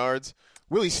 172 yards,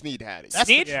 Willie Snead had it.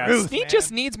 Snead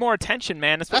just needs more attention,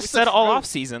 man. That's what we said all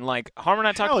offseason. Like, Harmon and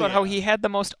I talked about how he had the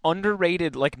most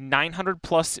underrated,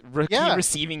 900-plus rookie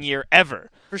receiving year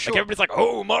ever. For sure. Everybody's like,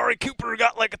 oh, Mari Cooper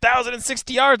got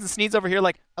 1,060 yards, and Snead's over here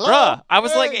bruh, I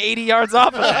was 80 yards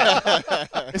off of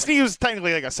that. Snead was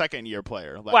technically a second-year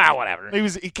player. Wow, whatever.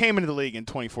 He came into the league in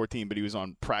 2014, but he was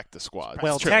on practice squad.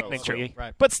 Well, technically.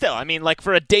 Right. But still, I mean,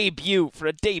 for a debut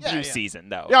season,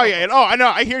 though. Oh, yeah. Oh, I know.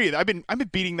 I hear you. I've been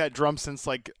beating that drum since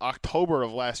October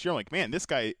of last year. I'm like, man, this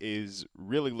guy is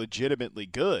really legitimately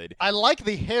good. I like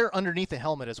the hair underneath the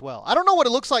helmet as well. I don't know what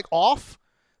it looks like off,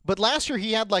 but last year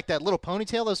he had that little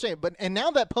ponytail. And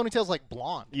now that ponytail's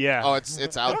blonde. Yeah. Oh, it's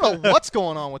out. I don't know what's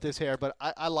going on with his hair, but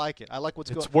I like it. I like what's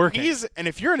going on. It's working. And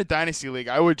if you're in a dynasty league,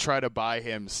 I would try to buy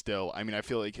him still. I mean, I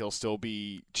feel like he'll still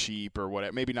be cheap or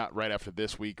whatever. Maybe not right after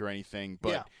this week or anything, but.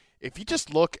 Yeah. If you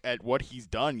just look at what he's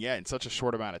done, in such a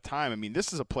short amount of time, I mean,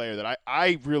 this is a player that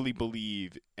I really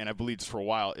believe, and I believe this for a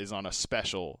while, is on a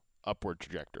special upward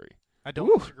trajectory. I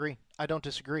don't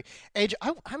disagree. Age,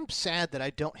 I'm sad that I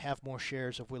don't have more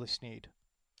shares of Willie Snead.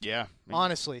 Yeah.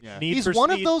 Honestly. Yeah. He's one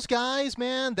of those guys,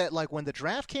 man, that when the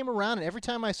draft came around and every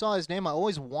time I saw his name, I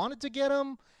always wanted to get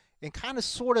him and kind of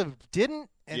sort of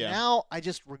didn't, and now I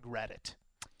just regret it.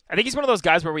 I think he's one of those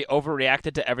guys where we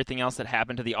overreacted to everything else that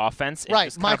happened to the offense. And right,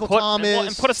 just Michael Thomas.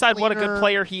 And put aside Cleaner. what a good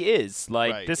player he is.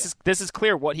 This is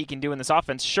clear what he can do in this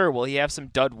offense. Sure, will he have some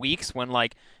dud weeks when,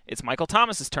 it's Michael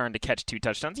Thomas's turn to catch 2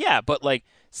 touchdowns? Yeah, but,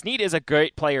 Snead is a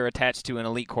great player attached to an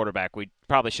elite quarterback. We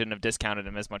probably shouldn't have discounted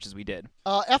him as much as we did.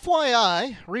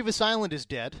 FYI, Revis Island is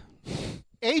dead.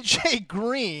 A.J.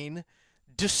 Green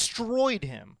destroyed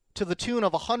him to the tune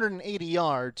of 180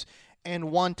 yards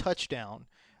and 1 touchdown.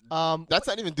 That's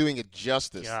not even doing it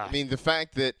justice. Yeah. I mean, the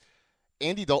fact that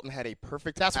Andy Dalton had a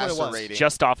perfect passer rating.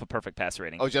 Just off a perfect passer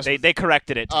rating. Oh, just they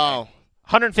corrected it. Oh.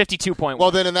 152.1.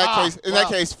 Well, then in that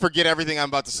case, forget everything I'm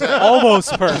about to say.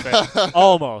 Almost perfect.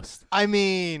 Almost. I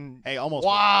mean, hey, almost.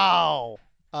 Wow.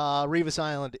 Revis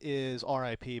Island is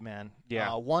R.I.P., man.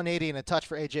 Yeah. 180 and a touch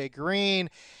for A.J. Green.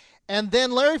 And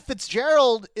then Larry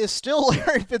Fitzgerald is still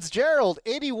Larry Fitzgerald,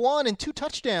 81 and 2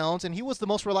 touchdowns, and he was the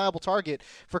most reliable target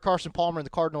for Carson Palmer and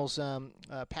the Cardinals'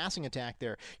 passing attack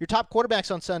there. Your top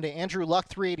quarterbacks on Sunday, Andrew Luck,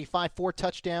 385, 4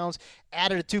 touchdowns,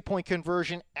 added a 2-point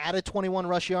conversion, added 21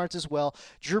 rush yards as well.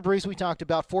 Drew Brees, we talked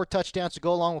about, 4 touchdowns to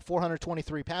go along with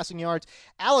 423 passing yards.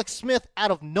 Alex Smith,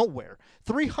 out of nowhere,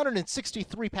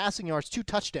 363 passing yards, 2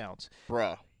 touchdowns.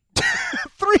 Bruh.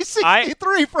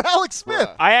 363 for Alex Smith.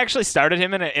 I actually started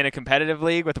him in a competitive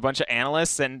league with a bunch of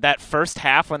analysts, and that first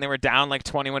half when they were down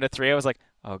 21-3, I was like,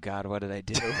 "Oh God, what did I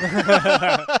do?"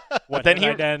 But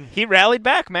then he rallied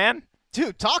back, man.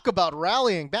 Dude, talk about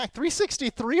rallying back.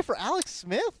 363 for Alex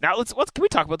Smith. Now can we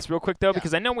talk about this real quick though,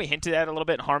 because I know we hinted at it a little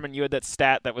bit. Harmon, you had that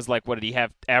stat that was what did he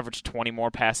have? Average 20 more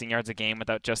passing yards a game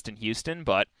without Justin Houston,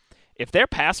 but. If their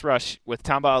pass rush, with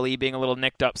Tamba Ali being a little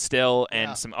nicked up still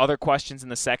and some other questions in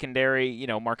the secondary,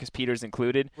 Marcus Peters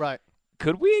included, right?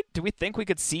 Do we think we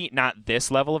could see not this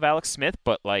level of Alex Smith,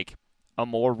 but a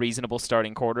more reasonable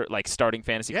starting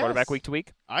fantasy quarterback week to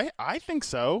week? I think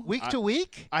so. Week to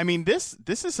week? I mean, this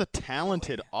is a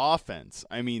talented offense.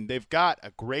 I mean, they've got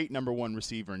a great number 1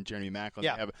 receiver in Jeremy Maclin.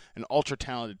 Yeah. They have an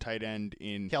ultra-talented tight end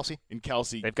in Kelsey.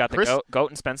 They've got the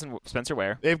GOAT and Spencer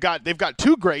Ware. They've got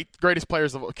 2 greatest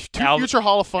players of 2 future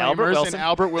Hall of Famers and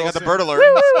Albert Wilson. They got the bird alert.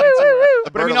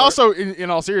 But I mean, also in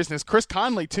all seriousness, Chris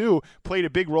Conley too played a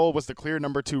big role. Was the clear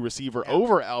number 2 receiver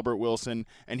over Albert Wilson,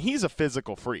 and he's a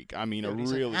physical freak. I mean,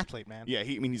 he's an athlete, man. Yeah,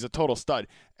 he's a total stud.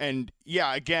 And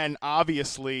yeah, again,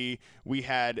 obviously we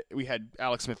had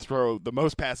Alex Smith throw the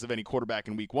most passes of any quarterback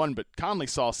in week 1, but Conley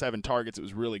saw 7 targets. It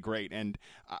was really great, and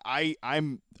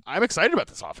I'm excited about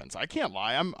this offense. I can't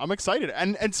lie. I'm excited.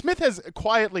 And Smith has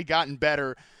quietly gotten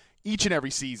better each and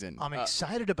every season. I'm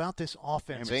excited about this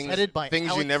offense. Things headed by you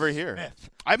Alex never hear. Smith.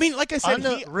 I mean, like I said,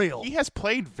 he has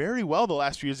played very well the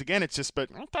last few years. Again, it's just, but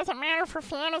it doesn't matter for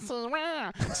fantasy.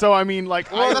 So, I mean, like,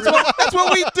 that's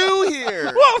what we do here.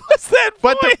 What was that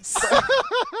voice?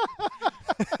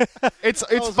 It's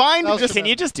fine to just. Can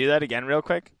you just do that again real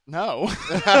quick? No.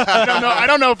 I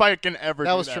don't know if I can ever do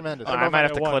that. That was tremendous. I might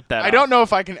have to clip that. I don't know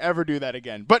if I can ever do that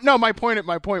again. But no, my point,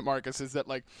 Marcus, is that,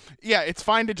 like, yeah, it's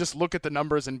fine to just look at the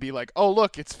numbers and be like, oh,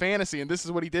 look, it's fantasy, and this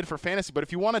is what he did for fantasy. But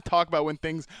if you want to talk about when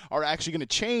things are actually going to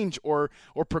change or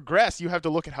progress, you have to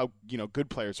look at how good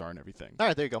players are and everything. All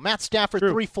right, there you go. Matt Stafford,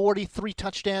 340, 3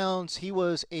 touchdowns. He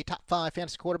was a top 5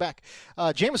 fantasy quarterback.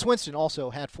 Jameis Winston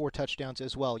also had 4 touchdowns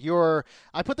as well.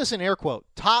 I put this in air quote,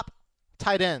 top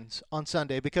tight ends on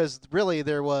Sunday, because really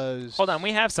there was... Hold on,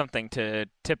 we have something to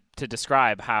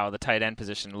describe how the tight end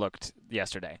position looked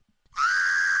yesterday.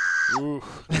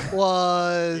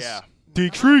 Was... Yeah.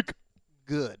 Dietrich.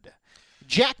 Good.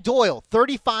 Jack Doyle,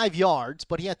 35 yards,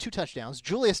 but he had 2 touchdowns.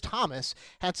 Julius Thomas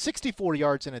had 64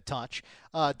 yards and a touch.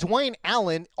 Dwayne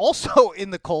Allen, also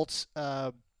in the Colts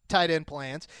tight end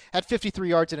plans, had 53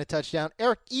 yards and a touchdown.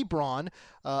 Eric Ebron,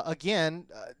 again,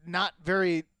 not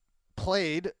very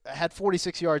played, had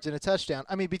 46 yards and a touchdown.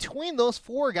 I mean, between those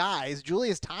 4 guys,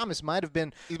 Julius Thomas might have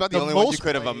been He's about the only one you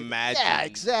could have imagined. Yeah,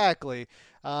 exactly.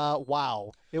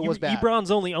 Wow. It was bad.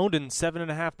 Ebron's only owned in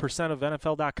 7.5% of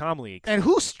NFL.com leagues. And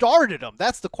who started him?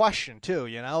 That's the question, too.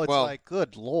 It's like,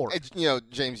 good Lord.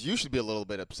 James, you should be a little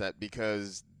bit upset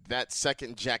because that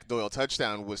second Jack Doyle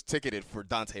touchdown was ticketed for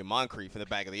Dante Moncrief in the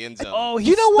back of the end zone. Oh,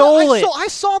 he stole it. I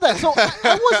saw that. So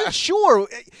I wasn't sure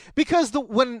because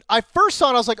when I first saw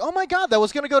it, I was like, oh, my God, that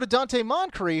was going to go to Dante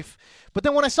Moncrief. But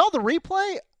then when I saw the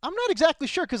replay, I'm not exactly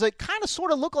sure because it kind of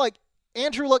sort of looked like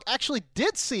Andrew Luck actually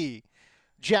did see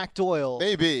Jack Doyle.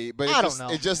 Maybe, but I don't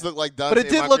know. It just looked like Dante but it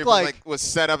did look like was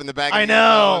set up in the back of I the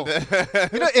know. end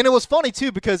zone. And it was funny,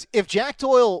 too, because if Jack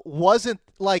Doyle wasn't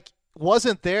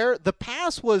there, the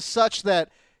pass was such that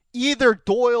either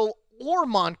Doyle or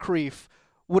Moncrief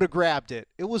would have grabbed it.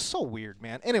 It was so weird,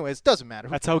 man. Anyways, it doesn't matter.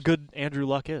 That's how good Andrew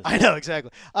Luck is. I know,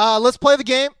 exactly. Let's play the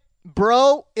game.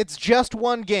 Bro, it's just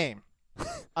one game.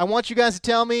 I want you guys to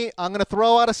tell me. I'm going to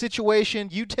throw out a situation.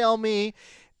 You tell me,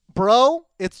 bro,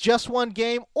 it's just one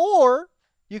game. Or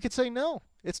you could say, no,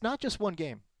 it's not just one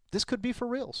game. This could be for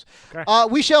reals. Okay.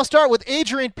 We shall start with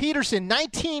Adrian Peterson,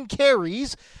 19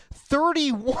 carries,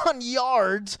 31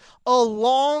 yards, a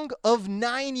long of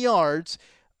 9 yards.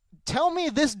 Tell me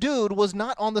this dude was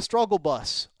not on the struggle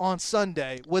bus on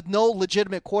Sunday with no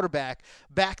legitimate quarterback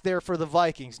back there for the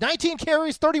Vikings. 19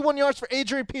 carries, 31 yards for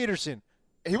Adrian Peterson.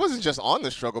 He wasn't just on the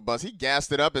struggle bus. He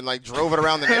gassed it up and, drove it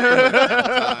around the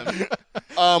neighborhood.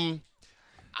 I'm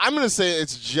going to say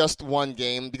it's just one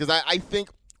game because I think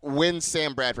when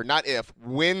Sam Bradford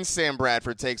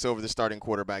takes over the starting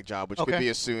quarterback job, which could be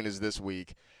as soon as this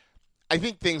week, I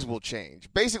think things will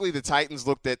change. Basically, the Titans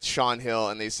looked at Shaun Hill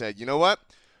and they said, you know what?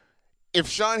 If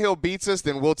Shaun Hill beats us,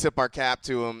 then we'll tip our cap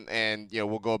to him and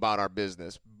we'll go about our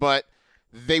business. But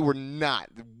we're not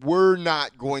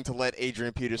going to let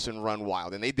Adrian Peterson run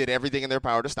wild. And they did everything in their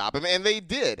power to stop him, and they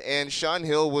did. And Shaun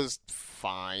Hill was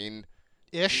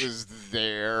fine-ish. He was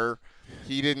there.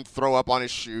 He didn't throw up on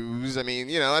his shoes. I mean,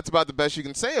 that's about the best you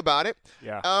can say about it.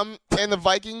 Yeah. And the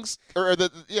Vikings,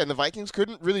 the Vikings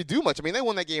couldn't really do much. I mean, they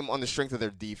won that game on the strength of their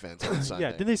defense on Sunday.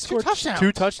 Yeah, didn't they score 2 touchdowns?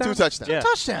 2 touchdowns? 2 touchdowns. Yeah. 2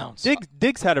 touchdowns.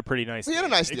 Diggs had a pretty nice He had a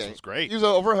nice day. It was great. He was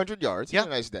over 100 yards. He had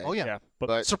a nice day. Oh, yeah.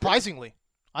 But surprisingly.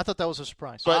 I thought that was a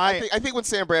surprise. But I think when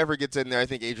Sam Bradford gets in there, I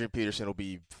think Adrian Peterson will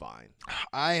be fine.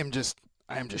 I am just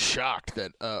shocked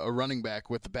that a running back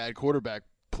with the bad quarterback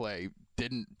play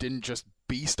didn't just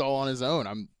beast all on his own.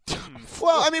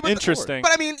 Interesting.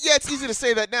 But it's easy to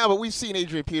say that now, but we've seen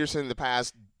Adrian Peterson in the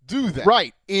past do that.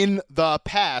 Right, in the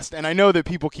past. And I know that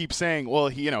people keep saying, well,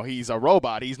 he's a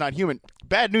robot. He's not human.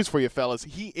 Bad news for you, fellas.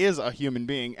 He is a human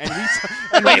being. And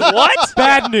wait, what?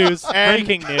 Bad news.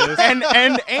 Breaking news. And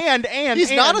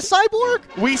he's not a cyborg?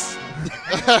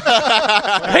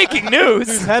 Breaking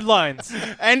news. Headlines.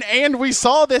 And we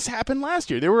saw this happen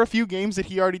last year. There were a few games that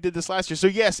he already did this last year. So,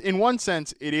 yes, in one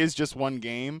sense, it is just one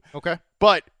game. Okay.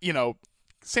 But,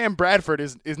 Sam Bradford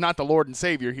is not the Lord and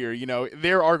Savior here.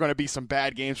 There are going to be some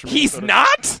bad games from He's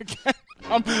not?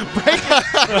 I'm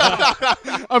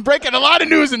breaking a lot of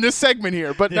news in this segment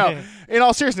here. But no, in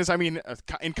all seriousness, I mean,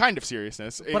 in kind of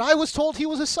seriousness. But I was told he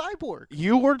was a cyborg.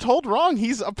 You were told wrong.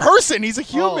 He's a person. He's a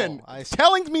human.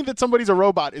 Telling me that somebody's a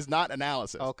robot is not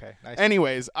analysis. Okay. Nice.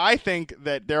 Anyways, I think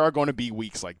that there are going to be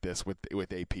weeks like this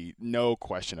with AP. No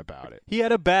question about it. He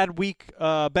had a bad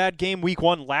game week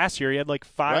 1 last year. He had like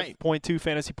 5.2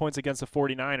 fantasy points against the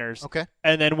 49ers. Okay.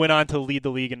 And then went on to lead the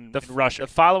league in rushing.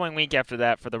 The following week after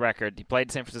that, for the record, he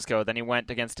played San Francisco. Then he went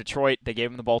against Detroit. They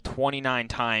gave him the ball 29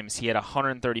 times. He had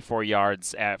 134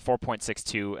 yards at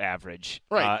 4.62 average.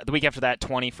 Right. The week after that,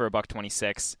 20 for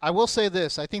 $126. I will say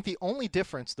this. I think the only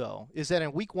difference, though, is that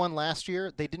in week 1 last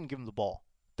year, they didn't give him the ball.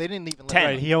 They didn't even let him.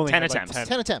 Right, he only 10 had attempts. Like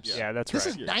 10 attempts. Yeah, that's this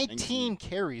right. This is 19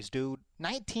 carries, dude.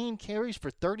 19 carries for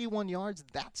 31 yards.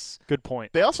 That's good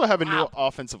point. They also have a new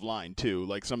offensive line too,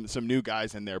 like some new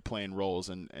guys in there playing roles,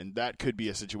 and that could be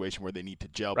a situation where they need to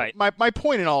gel. Right. But my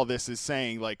point in all this is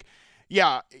saying, like,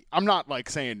 yeah, I'm not like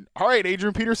saying, all right,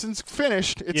 Adrian Peterson's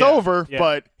finished, it's over,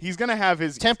 but he's gonna have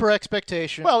his temper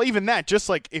expectation. Well, even that, just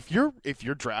like if you're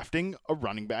drafting a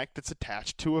running back that's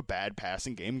attached to a bad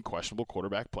passing game, questionable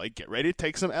quarterback play, get ready to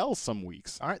take some L's some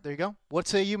weeks. All right, there you go. What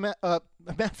say you, Matt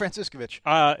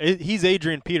Franciscovich? He's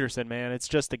Adrian Peterson, man. It's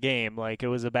just a game. Like, it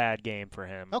was a bad game for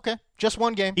him. Okay, just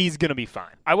one game. He's gonna be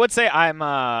fine. I would say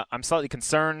I'm slightly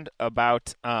concerned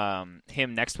about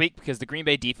him next week because the Green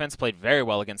Bay defense played very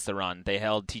well against the run. They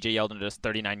held T.J. Yeldon to just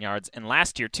 39 yards, and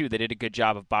last year too they did a good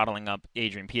job of bottling up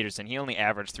Adrian Peterson. He only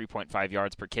averaged 3.5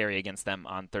 yards per carry against them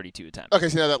on 32 attempts. Okay,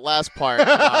 so now that last part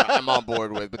I'm on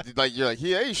board with, but like you're like,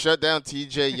 he shut down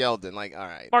T.J. Yeldon. Like, all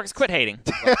right, Marcus, quit hating.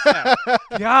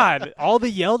 God, all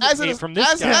the Yeldon hate from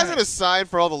this guy. As an aside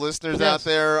for all the listeners out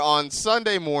there, on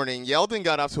Sunday morning, Yeldon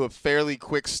got off to a fairly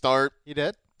quick start. He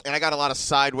did. And I got a lot of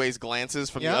sideways glances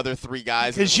from the other three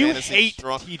guys. Because you hate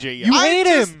TJ. You hate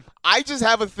him. I just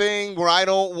have a thing where I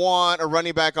don't want a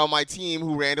running back on my team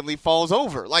who randomly falls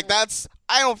over. Like, I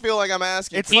don't feel like I'm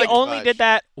asking. He only did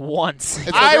that once.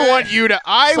 So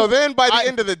So then by the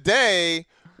end of the day,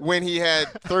 when he had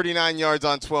 39 yards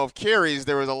on 12 carries,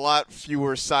 there was a lot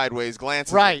fewer sideways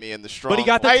glances at me in the strong. But he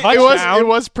got the touchdown. It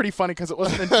was pretty funny because it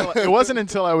wasn't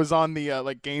until I was on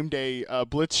the game day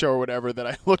blitz show or whatever that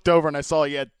I looked over and I saw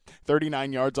he had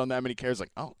 39 yards on that many carries.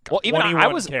 Like, oh, God. Well, even I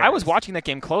was watching that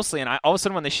game closely, and all of a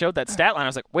sudden when they showed that stat line, I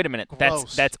was like, wait a minute,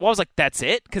 that's. Well, I was like, that's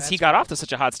it, because he got off to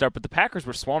such a hot start, but the Packers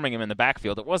were swarming him in the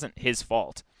backfield. It wasn't his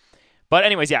fault. But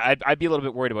anyways, yeah, I'd be a little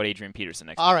bit worried about Adrian Peterson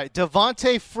next. All right,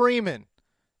 Devontae Freeman.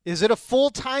 Is it a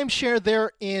full timeshare there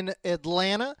in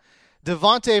Atlanta?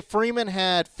 Devontae Freeman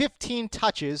had 15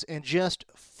 touches and just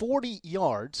 40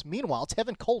 yards. Meanwhile,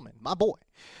 Tevin Coleman, my boy,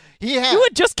 you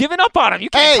had just given up on him. You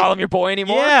can't call him your boy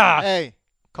anymore. Yeah. Hey,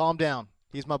 calm down.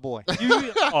 He's my boy.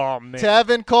 Oh, man.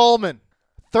 Tevin Coleman,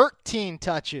 13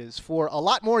 touches for a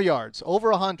lot more yards,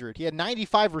 over 100. He had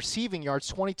 95 receiving yards,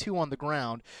 22 on the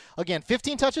ground. Again,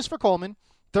 15 touches for Coleman,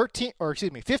 15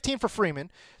 for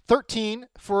Freeman, 13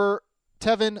 for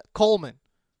Tevin Coleman.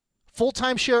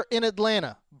 Full-time share in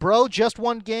Atlanta. Bro, just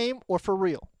one game or for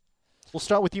real? We'll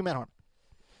start with you, Matt Harm.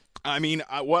 I mean,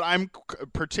 what I'm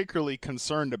particularly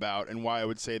concerned about and why I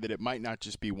would say that it might not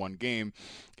just be one game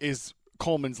is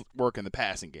Coleman's work in the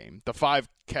passing game. The 5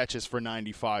 catches for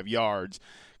 95 yards.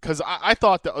 Because I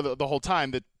thought the whole time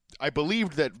that I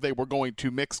believed that they were going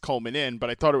to mix Coleman in, but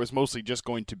I thought it was mostly just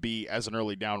going to be as an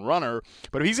early down runner.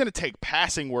 But if he's going to take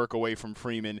passing work away from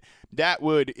Freeman, that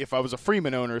would, if I was a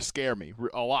Freeman owner, scare me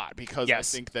a lot because I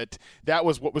think that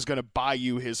was what was going to buy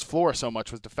you his floor so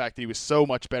much, was the fact that he was so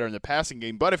much better in the passing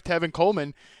game. But if Tevin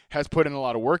Coleman has put in a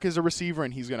lot of work as a receiver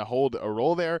and he's going to hold a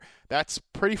role there, that's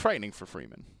pretty frightening for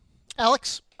Freeman.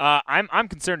 Alex? I'm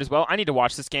concerned as well. I need to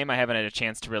watch this game. I haven't had a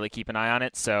chance to really keep an eye on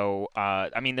it. So,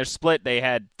 I mean, they're split. They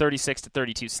had 36 to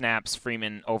 32 snaps,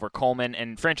 Freeman over Coleman.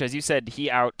 And French, as you said, he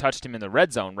out-touched him in the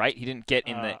red zone, right? He didn't get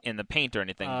in the paint or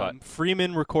anything. But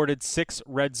Freeman recorded 6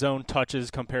 red zone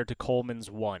touches compared to Coleman's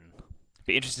 1.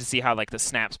 Be interested to see how the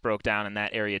snaps broke down in that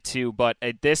area too. But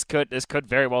this could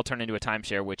very well turn into a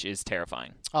timeshare, which is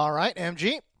terrifying. All right,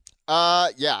 MG.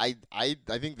 Yeah, I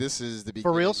think this is the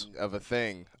beginning of a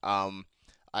thing.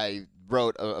 I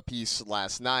wrote a piece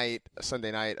last night,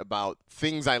 Sunday night, about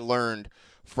things I learned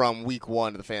from week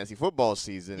 1 of the fantasy football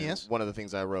season. Yes. And one of the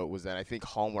things I wrote was that I think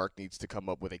Hallmark needs to come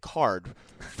up with a card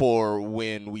for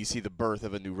when we see the birth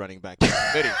of a new running back in the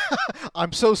committee.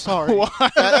 I'm so sorry.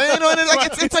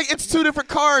 It's 2 different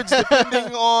cards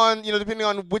depending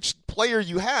on which player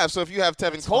you have. So if you have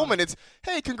Tevin Coleman, it's,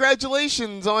 hey,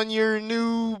 congratulations on your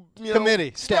new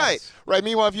committee status. Right.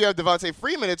 Meanwhile, if you have Devontae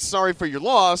Freeman, it's sorry for your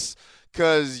loss,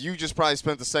 because you just probably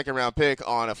spent the second-round pick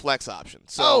on a flex option.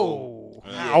 So,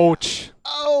 ouch.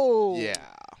 Oh. Yeah.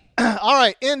 All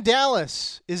right, in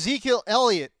Dallas, Ezekiel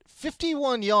Elliott,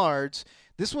 51 yards.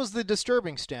 This was the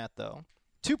disturbing stat, though.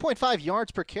 2.5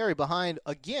 yards per carry behind,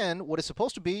 again, what is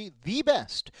supposed to be the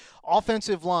best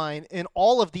offensive line in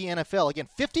all of the NFL. Again,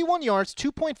 51 yards,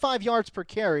 2.5 yards per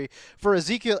carry for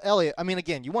Ezekiel Elliott. I mean,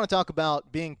 again, you want to talk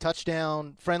about being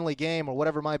touchdown-friendly game or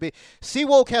whatever it might be.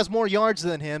 Seawoke has more yards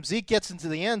than him. Zeke gets into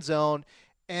the end zone,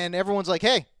 and everyone's like,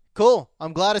 hey, cool,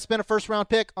 I'm glad I spent a first-round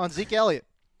pick on Zeke Elliott.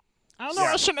 I don't know.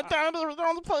 I shouldn't have done it. They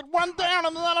only played one down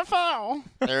in the NFL.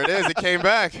 There it is. It came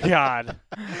back. God.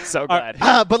 So glad.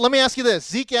 But let me ask you this.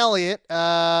 Zeke Elliott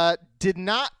did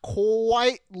not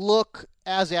quite look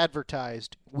as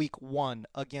advertised week 1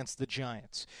 against the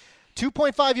Giants.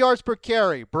 2.5 yards per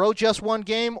carry. Bro, just one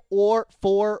game or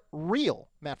for real,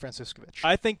 Matt Franciscovich?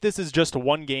 I think this is just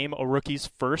one game, a rookie's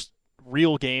first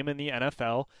real game in the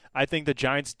NFL. I think the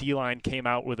Giants' D-line came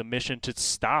out with a mission to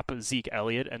stop Zeke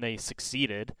Elliott, and they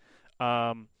succeeded.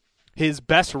 His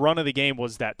best run of the game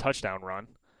was that touchdown run.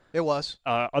 It was.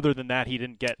 Other than that, he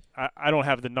didn't get I don't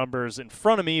have the numbers in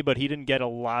front of me, but he didn't get a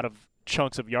lot of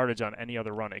chunks of yardage on any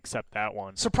other run except that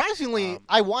one. Surprisingly,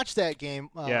 I watched that game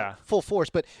full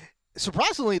force, but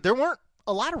surprisingly, there weren't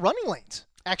a lot of running lanes,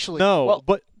 actually. No,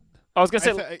 but I was going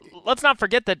to say, let's not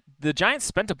forget that the Giants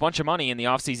spent a bunch of money in the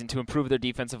offseason to improve their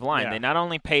defensive line. They not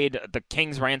only paid the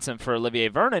King's ransom for Olivier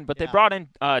Vernon, but they brought in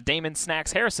Damon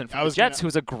Snacks Harrison from the Jets,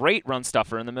 who's a great run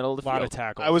stuffer in the middle of the field. A lot of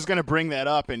tackles. I was going to bring that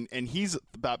up, and he's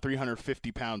about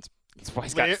 350 pounds. That's why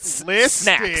he's got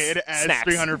listed as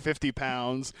 350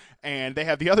 pounds, and they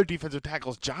have the other defensive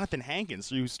tackles, Jonathan Hankins,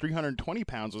 who's 320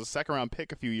 pounds, was a second-round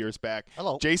pick a few years back.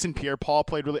 Hello. Jason Pierre-Paul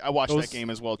played really – I watched that game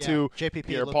as well, too. JPP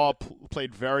Pierre-Paul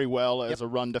played very well as a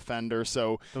run defender.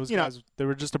 So those guys, they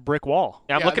were just a brick wall.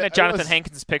 Yeah, I'm looking at Jonathan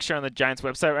Hankins' picture on the Giants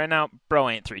website right now. Bro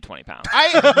ain't 320 pounds.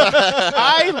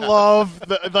 I love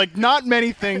not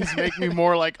many things make me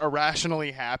more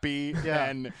irrationally happy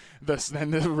than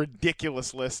the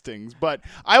ridiculous listings. But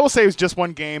I will say it was just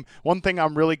one game. One thing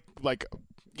I'm really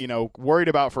worried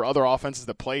about for other offenses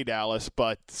that play Dallas,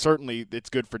 but certainly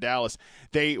it's good for Dallas.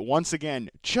 They once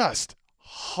again just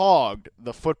hogged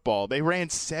the football. They ran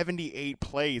 78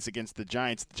 plays against the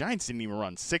Giants. The Giants didn't even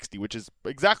run 60, which is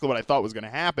exactly what I thought was going to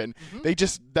happen.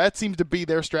 Mm-hmm. That seems to be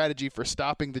their strategy for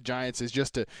stopping the Giants, is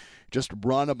just to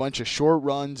run a bunch of short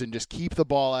runs and just keep the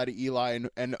ball out of Eli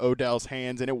and Odell's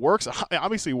hands, and it works. It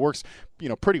obviously works,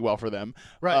 pretty well for them,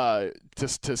 right?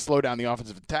 To slow down the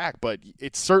offensive attack. But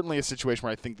it's certainly a situation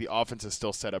where I think the offense is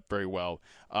still set up very well.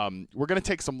 We're going to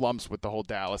take some lumps with the whole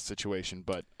Dallas situation,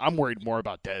 but I'm worried more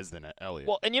about Dez than Elliott.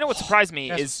 Well, and you know what surprised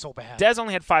me is so bad. Dez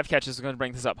only had 5 catches. I'm going to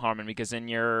bring this up, Harmon, because in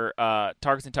your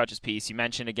targets and touches piece, you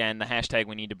mentioned again the hashtag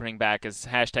we need to bring back is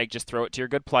hashtag just throw it to your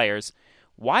good players.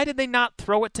 Why did they not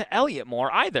throw it to Elliott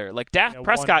more either? Dak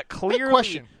Prescott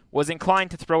clearly was inclined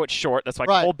to throw it short. That's why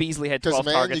Cole Beasley had 12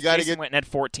 targets. Jason Witten had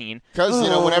 14. Because,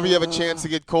 whenever you have a chance to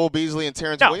get Cole Beasley and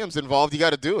Terrence Williams involved, you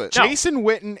got to do it. Jason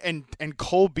Witten and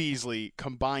Cole Beasley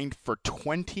combined for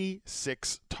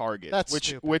 26 targets. That's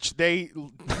stupid. Which they,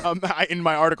 in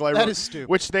my article I wrote, that is stupid.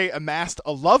 Which they amassed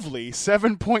a lovely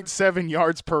 7.7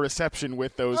 yards per reception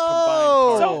with those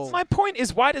combined targets. So my point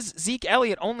is, why does Zeke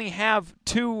Elliott only have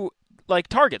 2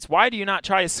 targets? Why do you not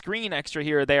try a screen extra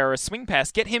here or there or a swing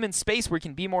pass? Get him in space where he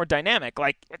can be more dynamic.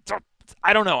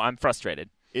 I don't know. I'm frustrated.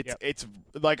 It's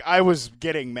like I was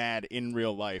getting mad in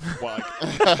real life.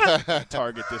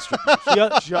 Target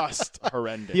distribution, just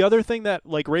horrendous. The other thing that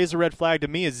raised a red flag to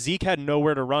me is Zeke had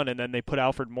nowhere to run, and then they put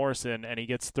Alfred Morris in, and he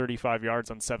gets 35 yards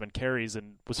on 7 carries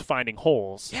and was finding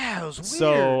holes. Yeah, it was weird.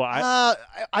 So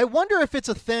I wonder if it's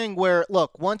a thing where,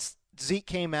 look, once Zeke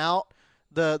came out,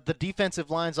 the defensive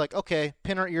line's like, okay,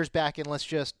 pin our ears back and let's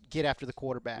just get after the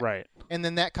quarterback. Right. And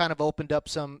then that kind of opened up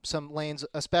some lanes,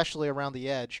 especially around the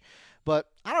edge. But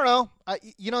I don't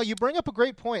know. You bring up a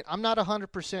great point. I'm not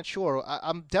 100% sure.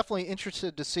 I'm definitely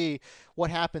interested to see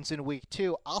what happens in week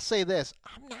 2. I'll say this.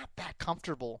 I'm not that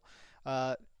comfortable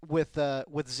with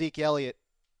Zeke Elliott.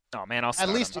 Oh man, I'll at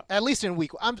least in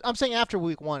week. I'm saying after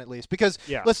week 1 at least, because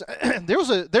listen,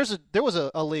 there was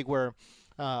a league where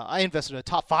I invested a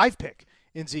top 5 pick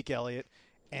in Zeke Elliott,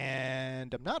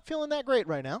 and I'm not feeling that great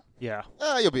right now. Yeah.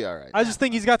 You'll be all right. I just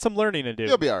think he's got some learning to do.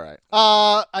 You'll be all right.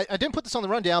 I didn't put this on the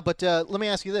rundown, but let me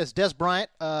ask you this. Dez Bryant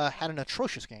had an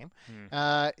atrocious game.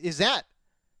 Is that,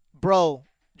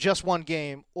 just one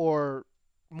game or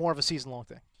more of a season-long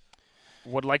thing?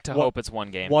 Would like to hope it's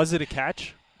one game. Was it a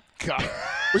catch? God.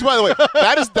 Which, by the way,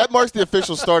 that marks the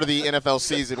official start of the NFL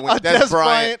season when Dez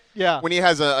Bryant, when he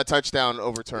has a touchdown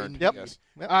overturned. Yep.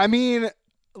 I mean,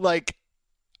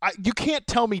 you can't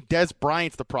tell me Dez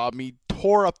Bryant's the problem. He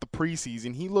tore up the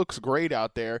preseason. He looks great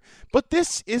out there. But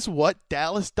this is what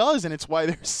Dallas does, and it's why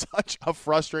they're such a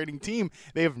frustrating team.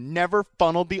 They have never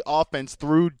funneled the offense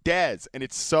through Dez, and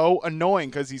it's so annoying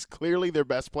because he's clearly their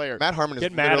best player. Matt Harmon is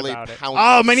literally pounding.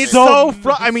 Oh, man, it's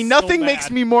nothing makes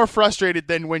me more frustrated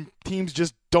than when teams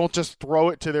just don't just throw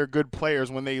it to their good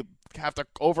players when they have to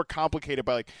overcomplicate it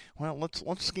by like, well, let's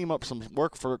scheme up some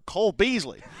work for Cole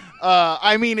Beasley.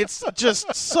 I mean, it's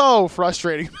just so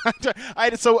frustrating. But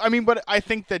I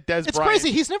think that Dez It's Bryant,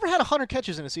 crazy. He's never had 100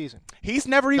 catches in a season. He's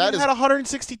never even had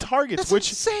 160 targets,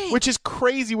 insane. Which is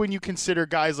crazy when you consider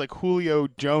guys like Julio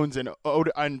Jones and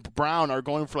Brown are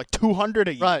going for like 200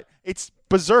 a year. Right. It's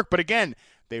berserk. But again,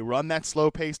 they run that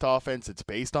slow-paced offense. It's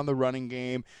based on the running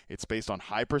game. It's based on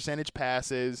high percentage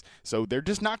passes. So they're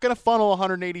just not going to funnel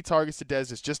 180 targets to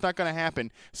Dez. It's just not going to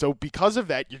happen. So because of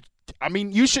that,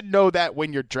 you should know that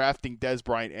when you're drafting Dez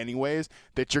Bryant anyways,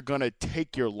 that you're going to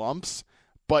take your lumps.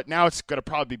 But now it's going to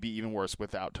probably be even worse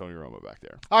without Tony Romo back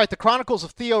there. All right, the Chronicles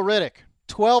of Theo Riddick.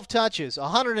 12 touches,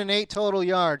 108 total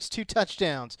yards, 2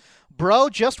 touchdowns. Bro,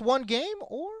 just one game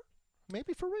or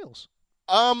maybe for reals?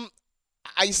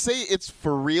 I say it's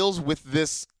for reals with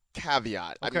this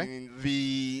caveat. Okay. I mean,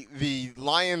 the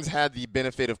Lions had the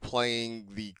benefit of playing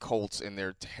the Colts in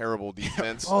their terrible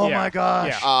defense. My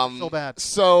gosh. So bad.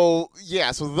 So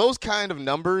those kind of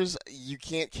numbers you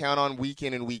can't count on week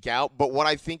in and week out. But what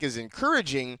I think is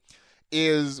encouraging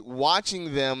is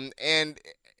watching them, and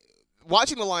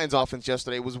watching the Lions offense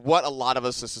yesterday was what a lot of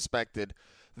us suspected,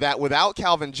 that without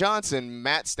Calvin Johnson,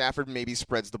 Matt Stafford maybe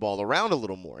spreads the ball around a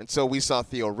little more. And so we saw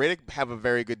Theo Riddick have a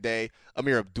very good day.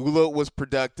 Amir Abdullah was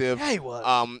productive. Yeah, he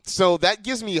was. So that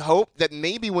gives me hope that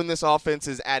maybe when this offense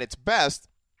is at its best,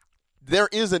 there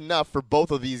is enough for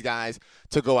both of these guys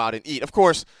to go out and eat. Of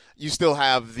course, you still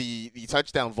have the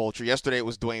touchdown vulture. Yesterday it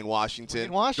was Dwayne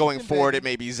Washington. Going forward, it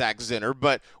may be Zach Zinner.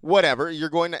 But whatever. You're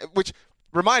going to – which –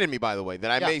 reminded me, by the way, that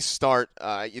I may start,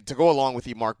 to go along with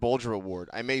the Mark Bulger Award,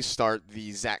 I may start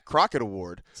the Zach Crockett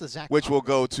Award, which will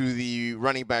go to the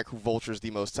running back who vultures the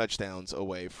most touchdowns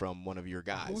away from one of your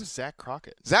guys. Who's Zach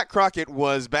Crockett? Zach Crockett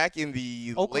was back in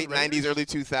the late 90s, early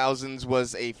 2000s,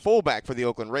 was a fullback for the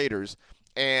Oakland Raiders.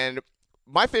 And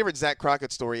my favorite Zach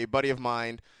Crockett story, a buddy of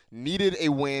mine needed a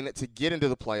win to get into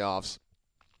the playoffs.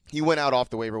 He went out off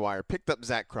the waiver wire, picked up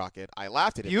Zach Crockett. I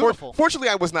laughed at it. Beautiful. Fortunately,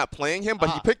 I was not playing him, but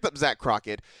he picked up Zach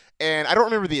Crockett. And I don't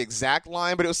remember the exact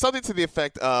line, but it was something to the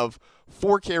effect of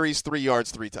 4 carries, 3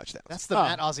 yards, 3 touchdowns. That's the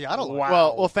Matt Asiato line.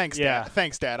 Wow. Well, thanks, Dad.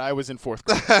 Thanks, Dad. I was in 4th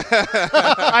grade.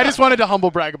 I just wanted to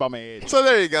humble brag about my age. So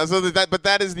there you go. So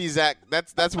that is the Zach.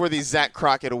 That's where the Zach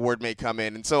Crockett Award may come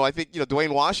in. And so I think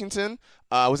Dwayne Washington.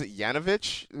 Was it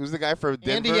Yanovich? Who's the guy for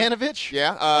Denver? Andy Yanovich?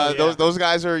 Yeah. Those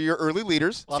guys are your early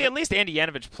leaders. See, at least Andy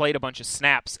Yanovich played a bunch of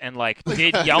snaps and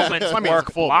did Yeoman's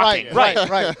work full blocking.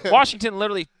 Right. Washington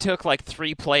literally took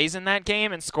 3 plays in that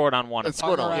game and scored on one.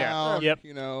 Yep.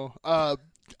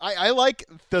 I like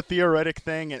the theoretic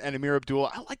thing and Amir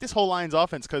Abdullah. I like this whole Lions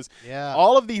offense because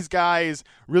all of these guys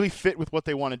really fit with what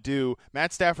they want to do.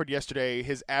 Matt Stafford yesterday,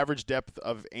 his average depth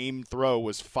of aim throw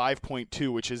was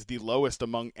 5.2, which is the lowest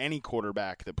among any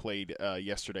quarterback that played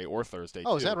yesterday or Thursday.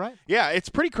 Oh, is that right? Yeah, it's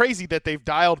pretty crazy that they've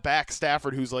dialed back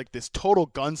Stafford, who's like this total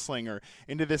gunslinger,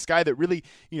 into this guy that really,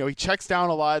 he checks down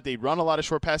a lot. They run a lot of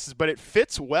short passes, but it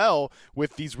fits well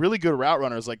with these really good route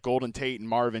runners like Golden Tate and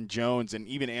Marvin Jones and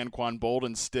even Anquan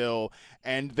Bolden still,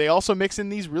 and they also mix in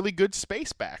these really good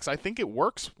space backs. I think it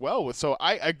works well with. So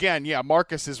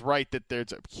Marcus is right that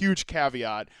there's a huge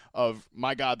caveat of,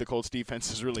 my God, the Colts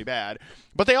defense is really bad,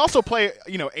 but they also play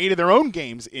 8 of their own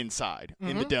games inside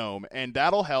in the dome, and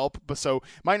that'll help. But so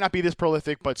might not be this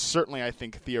prolific, but certainly I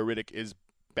think Theo Riddick is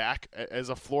back as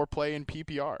a floor play in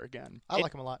PPR again. I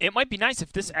like him a lot. It might be nice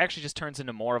if this actually just turns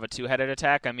into more of a two-headed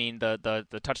attack. I mean, the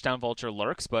touchdown vulture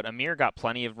lurks, but Amir got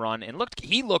plenty of run and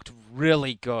he looked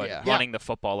really good running the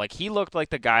football. He looked like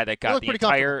the guy that got the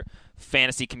entire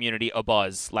fantasy community a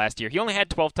buzz last year. He only had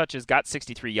 12 touches, got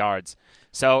 63 yards.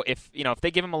 So if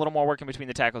they give him a little more work in between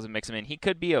the tackles and mix him in, he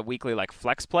could be a weekly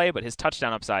flex play, but his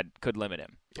touchdown upside could limit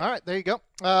him. All right, there you go.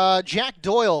 Jack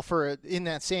Doyle in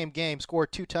that same game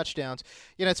scored 2 touchdowns.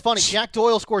 It's funny. Jack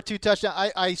Doyle scored 2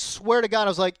 touchdowns. I swear to God, I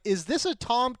was like, is this a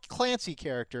Tom Clancy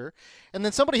character? And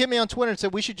then somebody hit me on Twitter and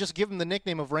said we should just give him the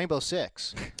nickname of Rainbow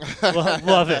Six.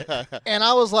 Love it. And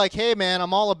I was like, hey, man,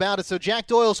 I'm all about it. So Jack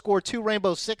Doyle scored 2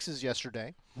 Rainbow Sixes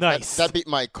yesterday. Nice. That beat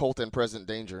my Colt and Present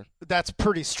Danger. That's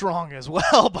pretty strong as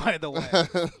well, by the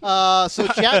way. So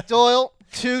Jack Doyle,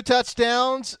 2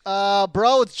 touchdowns.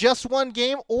 Bro, it's just one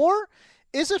game, or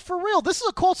is it for real? This is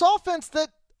a Colts offense that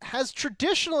has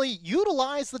traditionally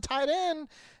utilized the tight end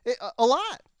a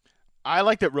lot. I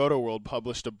like that RotoWorld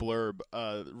published a blurb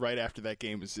right after that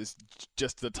game.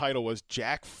 Just the title was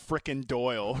Jack Frickin'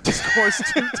 Doyle scores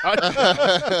 2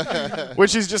 touchdowns,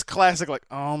 which is just classic. Like,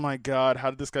 oh my God, how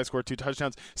did this guy score 2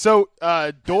 touchdowns? So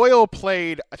Doyle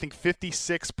played, I think,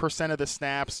 56% of the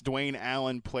snaps. Dwayne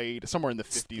Allen played somewhere in the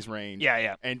 50s range.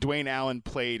 Yeah. And Dwayne Allen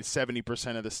played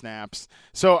 70% of the snaps.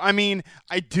 So I mean,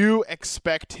 I do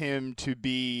expect him to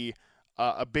be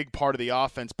a big part of the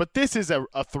offense, but this is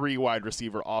a 3 wide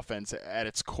receiver offense at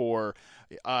its core.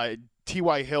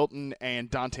 T.Y. Hilton and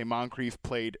Dante Moncrief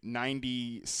played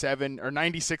 96 and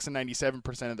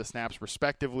 97% of the snaps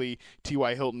respectively.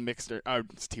 T.Y. Hilton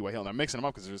it's T.Y. Hilton. I'm mixing them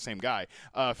up because they're the same guy.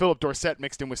 Philip Dorsett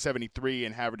mixed in with 73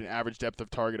 and had an average depth of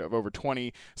target of over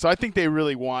 20. So I think they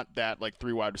really want that like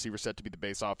 3 wide receiver set to be the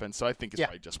base offense. So I think it's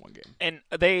probably just 1 game. And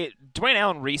Dwayne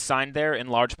Allen re-signed there in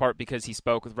large part because he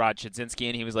spoke with Rod Chudzinski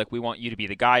and he was like, "We want you to be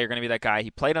the guy. You're going to be that guy."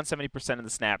 He played on 70% of the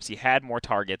snaps. He had more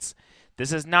targets.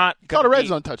 This is not caught a red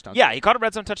zone touchdown. Yeah, he caught a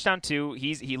red zone touchdown too.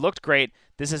 He looked great.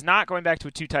 This is not going back to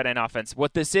a 2 tight end offense.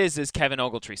 What this is Kevin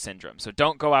Ogletree syndrome. So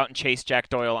don't go out and chase Jack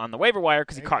Doyle on the waiver wire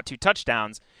because he caught 2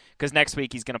 touchdowns. Because next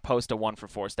week he's going to post a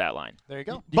 1-for-4 stat line. There you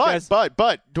go. But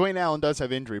Dwayne Allen does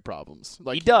have injury problems.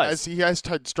 Like, he does. He has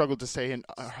struggled to stay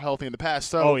healthy in the past.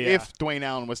 So if Dwayne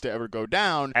Allen was to ever go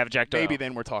down, have Jack Doyle. Maybe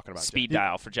then we're talking about speed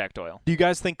dial for Jack Doyle. Do you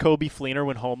guys think Kobe Fleener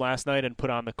went home last night and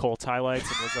put on the Colts highlights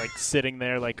and was like sitting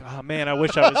there like, oh man, I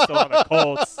wish I was still on the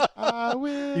Colts.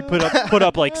 He put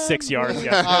up like 6 yards in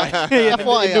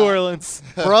New Orleans.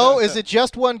 Bro, is it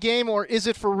just 1 game or is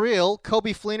it for real?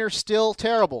 Kobe Fleener still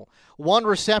terrible. 1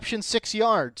 reception, 6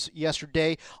 yards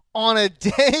yesterday on a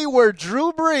day where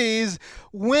Drew Brees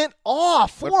went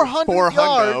off 400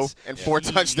 yards and 4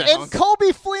 touchdowns. And Kobe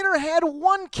Fleener had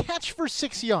 1 catch for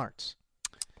 6 yards.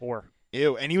 Poor.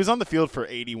 Ew, and he was on the field for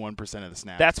 81% of the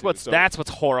snaps. That's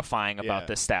what's horrifying about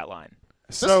this stat line.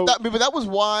 So, that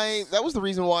was the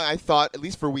reason why I thought, at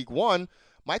least for week 1,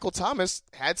 Michael Thomas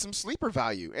had some sleeper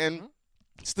value. And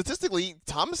statistically,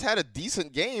 Thomas had a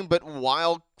decent game, but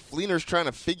while Fleener's trying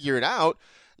to figure it out,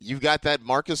 you've got that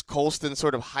Marcus Colston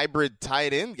sort of hybrid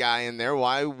tight end guy in there.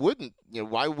 Why wouldn't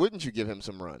you give him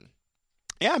some run?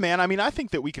 Yeah, man. I mean, I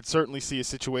think that we could certainly see a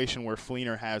situation where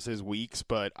Fleener has his weeks,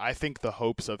 but I think the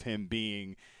hopes of him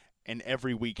being an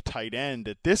every week tight end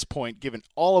at this point, given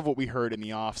all of what we heard in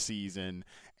the offseason,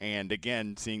 and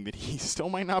again, seeing that he still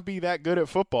might not be that good at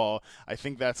football, I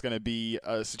think that's going to be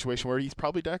a situation where he's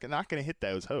probably not going to hit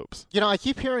those hopes. You know, I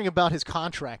keep hearing about his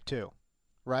contract too,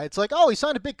 right? It's like, oh, he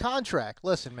signed a big contract.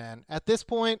 Listen, man, at this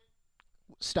point,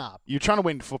 stop. You're trying to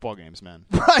win football games, man.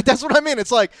 Right, that's what I mean.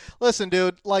 It's like, listen,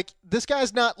 dude, like, this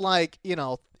guy's not like,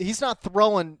 he's not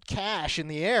throwing cash in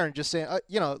the air and just saying,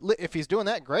 if he's doing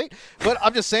that, great. But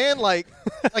I'm just saying, like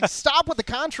stop with the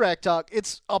contract talk.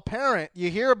 It's apparent.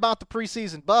 You hear about the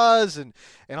preseason buzz and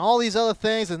all these other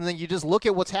things, and then you just look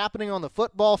at what's happening on the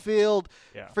football field.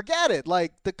 Yeah. Forget it.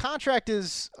 Like, the contract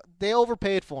they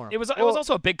overpaid for him. It was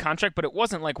also a big contract, but it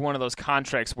wasn't like one of those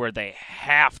contracts where they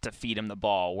have to feed him the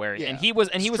ball. And he was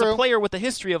a player with a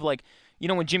history of, like,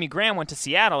 when Jimmy Graham went to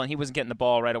Seattle and he wasn't getting the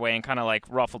ball right away and kind of like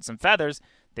ruffled some feathers,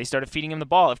 they started feeding him the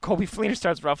ball. If Kobe Fleener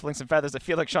starts ruffling some feathers, I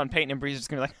feel like Sean Payton and Brees are just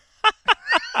going to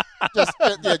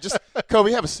be like, just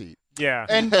Kobe, have a seat. Yeah.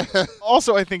 And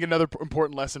also, I think another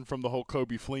important lesson from the whole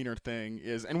Kobe Fleener thing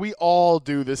is, and we all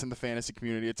do this in the fantasy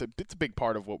community, it's a big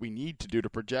part of what we need to do to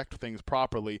project things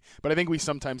properly, but I think we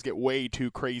sometimes get way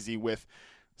too crazy with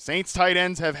Saints tight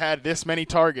ends have had this many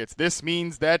targets. This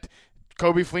means that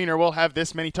Kobe Fleener will have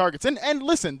this many targets. And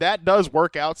listen, that does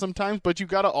work out sometimes, but you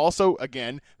got to also,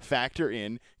 again, factor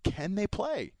in, can they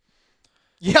play?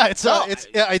 Yeah, it's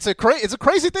a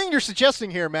crazy thing you're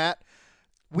suggesting here, Matt.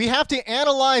 We have to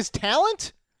analyze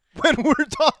talent when we're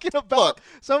talking about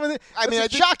some of the. I mean,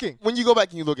 it's shocking when you go back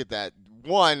and you look at that.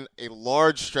 One, a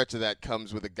large stretch of that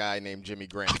comes with a guy named Jimmy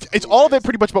Graham. It's all of it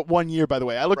pretty much but 1 year, by the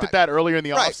way. I looked at that earlier in the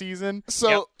offseason.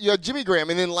 So, Jimmy Graham.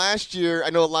 And then last year,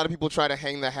 I know a lot of people try to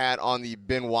hang the hat on the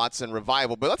Ben Watson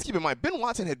revival, but let's keep in mind, Ben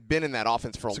Watson had been in that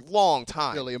offense for a long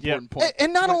time. Really important point.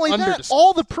 And not only that,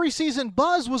 all the preseason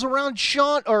buzz was around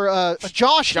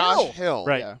Josh Hill.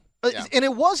 Right. Yeah. And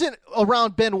it wasn't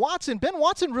around Ben Watson. Ben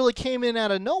Watson really came in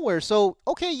out of nowhere. So,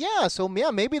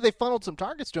 maybe they funneled some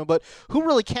targets to him, but who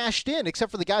really cashed in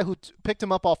except for the guy who picked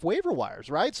him up off waiver wires,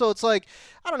 right? So it's like,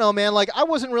 I don't know, man. Like, I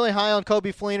wasn't really high on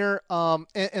Kobe Fleener,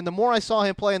 and the more I saw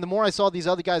him play and the more I saw these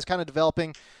other guys kind of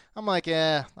developing, I'm like,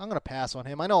 I'm going to pass on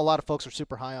him. I know a lot of folks are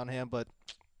super high on him, but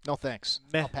no thanks.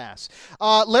 I'll pass.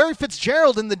 Larry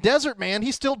Fitzgerald in the desert, man.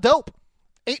 He's still dope.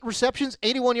 8 receptions,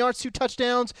 81 yards, 2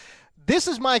 touchdowns. This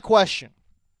is my question.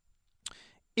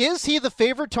 Is he the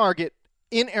favorite target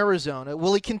in Arizona?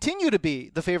 Will he continue to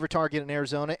be the favorite target in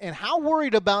Arizona? And how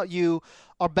worried about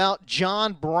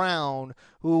John Brown,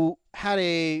 who had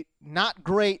a not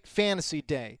great fantasy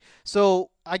day? So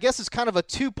I guess it's kind of a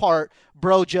two-part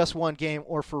bro just one game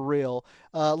or for real.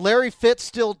 Larry Fitz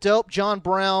still dope. John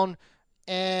Brown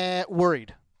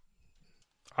worried.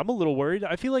 I'm a little worried.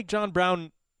 I feel like John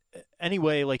Brown,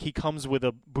 anyway, like he comes with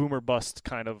a boomer bust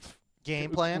kind of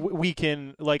game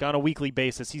plan like on a weekly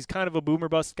basis. He's kind of a boomer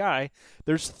bust guy.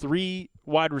 There's 3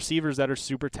 wide receivers that are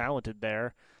super talented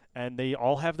there, and they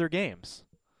all have their games.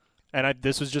 And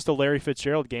this was just a Larry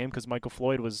Fitzgerald game because Michael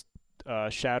Floyd was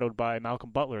shadowed by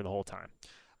Malcolm Butler the whole time.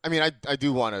 I mean, I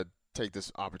do want to take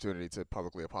this opportunity to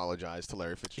publicly apologize to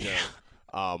Larry Fitzgerald.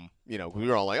 Yeah. We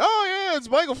were all like, oh, yeah, it's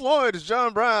Michael Floyd, it's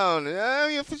John Brown.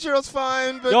 Yeah, Fitzgerald's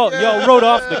fine. But y'all wrote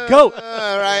off the GOAT.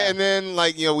 Right, and then,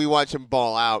 we watch him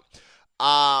ball out.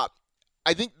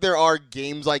 I think there are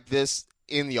games like this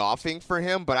in the offing for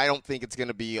him, but I don't think it's going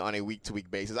to be on a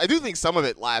week-to-week basis. I do think some of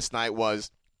it last night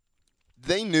was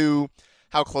they knew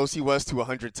how close he was to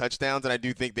 100 touchdowns, and I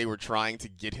do think they were trying to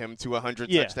get him to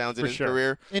 100 touchdowns in his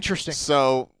career. Interesting.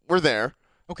 So we're there.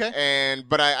 Okay.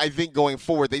 But I think going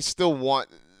forward, they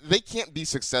can't be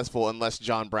successful unless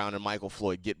John Brown and Michael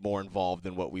Floyd get more involved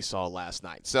than what we saw last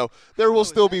night. So there will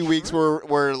still be weeks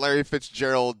where Larry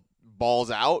Fitzgerald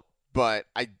balls out, but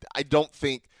I don't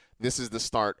think this is the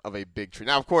start of a big tree.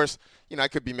 Now, of course, I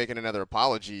could be making another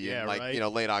apology in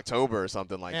late October or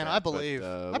something like that. Man, I believe.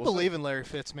 I believe in Larry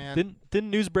Fitz, man. Didn't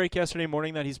news break yesterday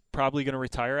morning that he's probably going to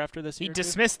retire after this year? He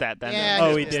dismissed that then.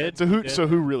 Yeah, he did? So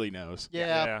who really knows?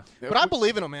 Yeah. But I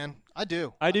believe in him, man. I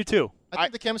do. I do too. I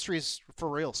think the chemistry is for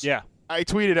real. Yeah. I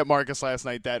tweeted at Marcus last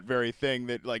night that very thing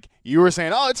that, you were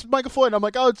saying, oh, it's Michael Floyd. And I'm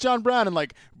like, oh, it's John Brown.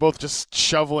 And, both just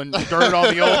shoveling dirt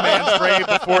on the old man's grave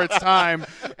before it's time.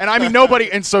 And, I mean, nobody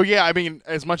 – and so, yeah, I mean,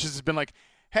 as much as it's been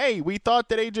hey, we thought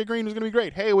that A.J. Green was going to be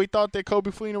great. Hey, we thought that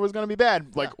Kobe Fleener was going to be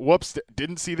bad. Whoops,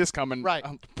 didn't see this coming. Right.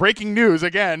 Breaking news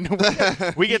again.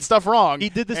 We get stuff wrong. He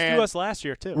did this to us last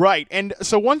year, too. Right. And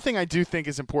so one thing I do think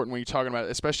is important when you're talking about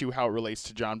it, especially how it relates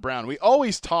to John Brown, we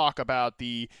always talk about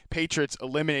the Patriots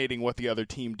eliminating what the other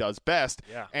team does best.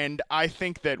 Yeah. And I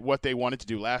think that what they wanted to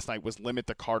do last night was limit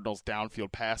the Cardinals'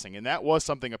 downfield passing. And that was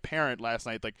something apparent last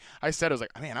night. I said, I was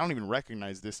man, I don't even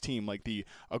recognize this team. The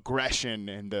aggression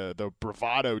and the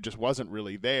bravado just wasn't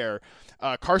really there.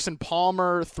 Carson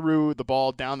Palmer threw the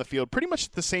ball down the field pretty much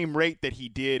at the same rate that he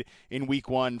did in week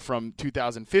 1 from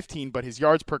 2015, but his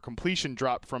yards per completion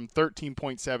dropped from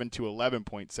 13.7 to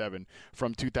 11.7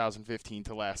 from 2015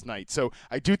 to last night. So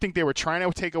I do think they were trying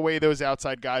to take away those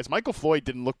outside guys. Michael Floyd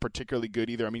didn't look particularly good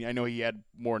either. I mean, I know he had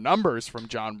more numbers from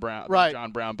John Brown,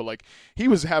 but he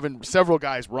was having several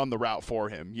guys run the route for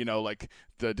him,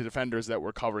 the defenders that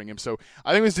were covering him. So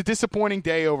I think it was a disappointing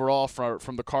day overall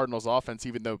from the Cardinals offense,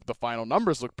 even though the final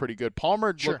numbers looked pretty good.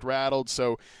 Palmer looked rattled.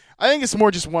 So I think it's more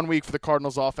just 1 week for the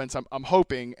Cardinals offense. I'm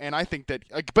hoping, and I think that,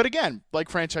 but again, like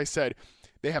Franchise said,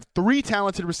 they have 3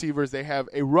 talented receivers. They have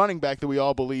a running back that we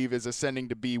all believe is ascending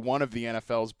to be one of the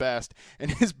NFL's best.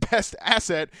 And his best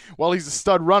asset, while he's a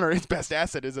stud runner, his best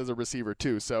asset is as a receiver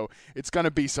too. So it's going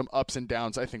to be some ups and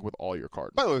downs, I think, with all your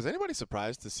Cardinals. By the way, was anybody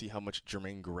surprised to see how much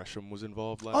Jermaine Gresham was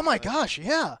involved last night? Oh, my gosh,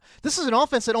 yeah. This is an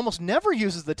offense that almost never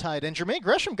uses the tight end. Jermaine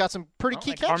Gresham got some pretty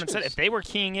key catches. Harmon said, if they were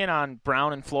keying in on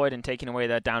Brown and Floyd and taking away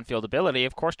that downfield ability,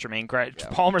 of course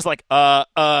Palmer's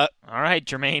all right,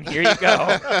 Jermaine, here you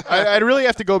go. I'd really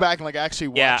have to go back and actually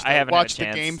watch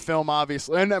the game film,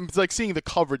 obviously. And seeing the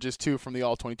coverages, too, from the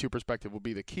All-22 perspective will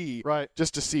be the key. Right.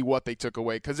 Just to see what they took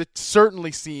away. Because it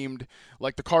certainly seemed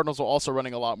like the Cardinals were also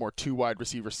running a lot more 2 wide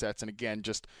receiver sets. And, again,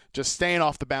 just staying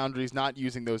off the boundaries, not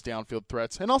using those downfield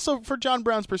threats. And also, for John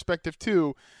Brown's perspective,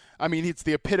 too, I mean, it's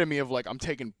the epitome of, I'm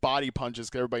taking body punches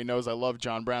because everybody knows I love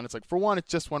John Brown. It's for one, it's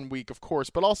just 1 week, of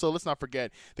course. But also, let's not forget,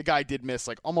 the guy did miss,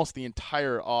 almost the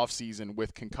entire offseason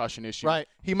with concussion issues. Right.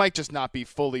 He might just not be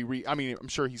fully I'm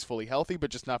sure he's fully healthy,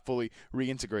 but just not fully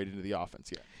reintegrated into the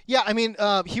offense yet. Yeah, I mean,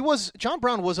 John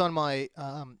Brown was on my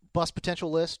bust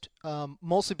potential list,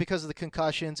 mostly because of the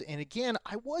concussions. And, again,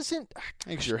 I wasn't –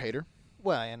 Thanks, you're a hater.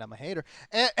 Well, and I'm a hater.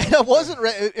 And I wasn't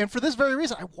and for this very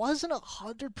reason, I wasn't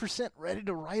 100% ready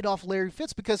to write off Larry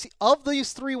Fitz because of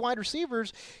these 3 wide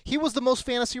receivers, he was the most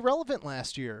fantasy relevant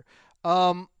last year.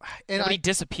 He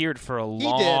disappeared for a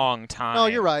long time. No,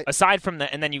 you're right. Aside from the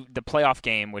playoff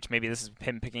game, which maybe this is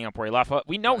him picking up where he left.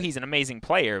 We know he's an amazing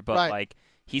player, but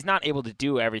he's not able to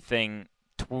do everything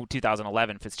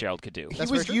 2011 Fitzgerald could do. He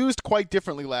was used quite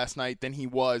differently last night than he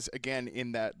was, again,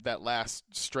 in that last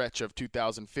stretch of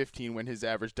 2015 when his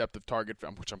average depth of target,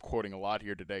 which I'm quoting a lot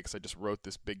here today because I just wrote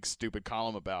this big stupid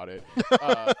column about it,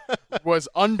 was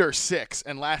under 6,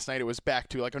 and last night it was back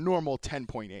to like a normal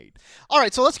 10.8. All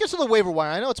right, so let's get to the waiver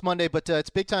wire. I know it's Monday, but it's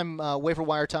big-time waiver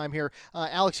wire time here.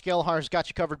 Alex Gelhar's got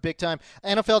you covered big time.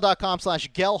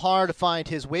 NFL.com/Gelhar to find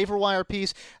his waiver wire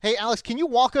piece. Hey, Alex, can you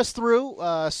walk us through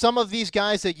some of these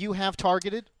guys that you have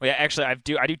targeted? Well, yeah, actually, I've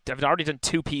already done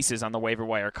 2 pieces on the waiver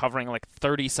wire covering like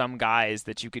 30-some guys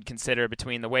that you could consider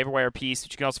between the waiver wire piece,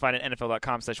 which you can also find at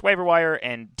NFL.com/waiver wire,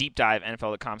 and Deep Dive,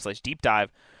 NFL.com/deep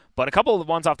dive. But a couple of the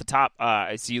ones off the top,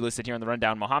 I see you listed here in the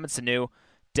rundown. Mohamed Sanu,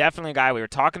 definitely a guy. We were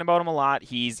talking about him a lot.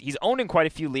 He's owned in quite a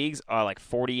few leagues, like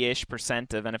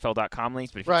 40-ish% of NFL.com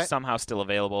leagues, but if he's somehow still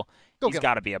available, he's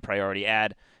got to be a priority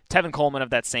add. Tevin Coleman of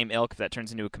that same ilk, if that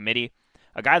turns into a committee.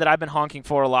 A guy that I've been honking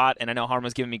for a lot, and I know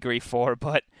Harmon's giving me grief for,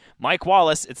 but Mike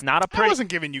Wallace. It's not a pretty. I wasn't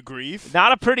giving you grief.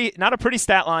 Not a pretty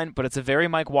stat line, but it's a very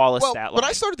Mike Wallace stat line. But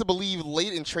I started to believe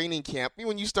late in training camp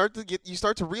when you start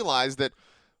to realize that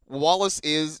Wallace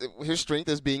his strength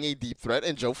as being a deep threat,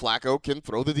 and Joe Flacco can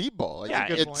throw the deep ball.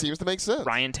 It seems to make sense.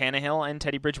 Ryan Tannehill and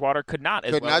Teddy Bridgewater could not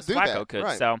as Flacco could.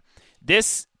 Right. So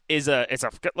this is it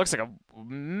looks like a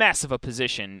mess of a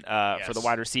position for the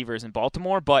wide receivers in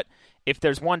Baltimore. But if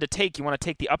there's one to take, you want to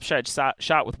take the upside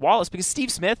shot with Wallace, because Steve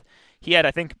Smith, he had,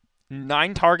 I think,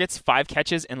 9 targets, 5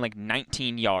 catches, and like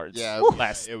 19 yards.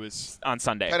 It was on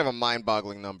Sunday. Kind of a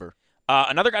mind-boggling number.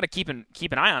 Another guy to keep an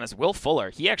eye on is Will Fuller.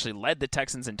 He actually led the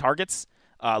Texans in targets.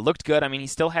 Looked good. I mean, he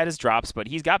still had his drops, but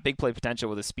he's got big play potential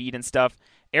with his speed and stuff.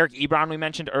 Eric Ebron, we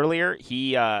mentioned earlier,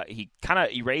 he kind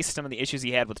of erased some of the issues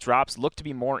he had with drops. Looked to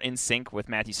be more in sync with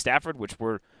Matthew Stafford, which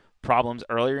were problems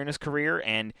earlier in his career,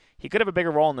 and he could have a bigger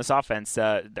role in this offense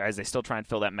as they still try and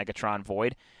fill that Megatron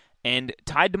void. And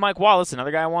tied to Mike Wallace,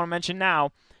 another guy I want to mention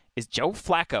now, is Joe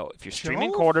Flacco. If you're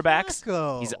streaming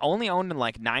quarterbacks, he's only owned in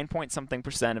like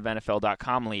 9-point-something% of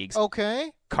NFL.com leagues.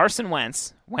 Okay. Carson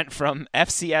Wentz went from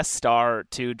FCS star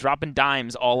to dropping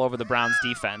dimes all over the Browns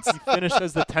defense. He finished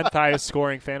as the 10th highest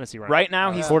scoring fantasy round. Right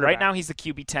now, he's the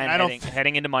QB 10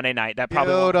 heading into Monday night. That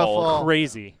probably won't hold.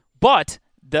 Crazy. But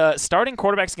the starting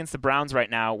quarterbacks against the Browns right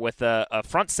now with a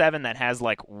front 7 that has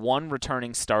like one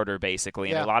returning starter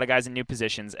basically, and a lot of guys in new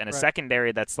positions, and a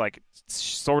secondary that's like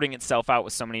sorting itself out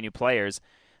with so many new players.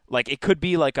 Like it could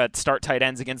be like a start tight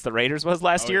ends against the Raiders was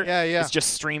last year. It's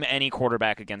just stream any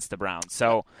quarterback against the Browns.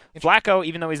 So Flacco,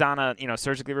 even though he's on a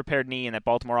surgically repaired knee, and that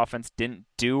Baltimore offense didn't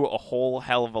do a whole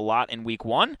hell of a lot in Week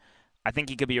 1, I think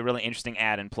he could be a really interesting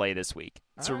add and play this week.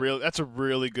 That's a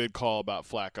really good call about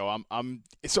Flacco.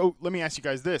 So let me ask you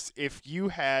guys this: if you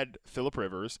had Phillip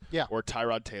Rivers or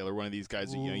Tyrod Taylor, one of these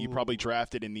guys, you probably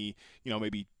drafted in the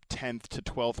maybe 10th to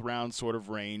 12th round sort of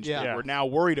range, that we're now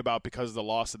worried about because of the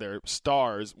loss of their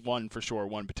stars, one for sure,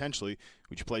 one potentially.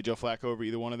 Would you play Joe Flacco over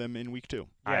either one of them in Week 2?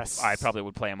 Yes, I probably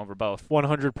would play him over both.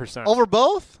 100%. Over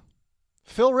both?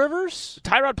 Phil Rivers?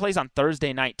 Tyrod plays on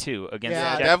Thursday night, too. Against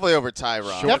definitely over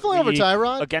Tyrod. Definitely over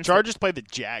Tyrod. Chargers play the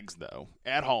Jags, though,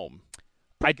 at home.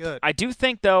 I do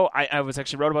think, though, I was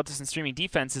actually wrote about this in Streaming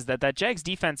Defense, is that Jags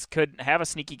defense could have a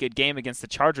sneaky good game against the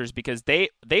Chargers because they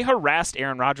harassed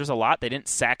Aaron Rodgers a lot. They didn't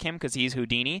sack him because he's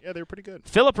Houdini. Yeah, they were pretty good.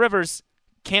 Phillip Rivers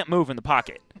can't move in the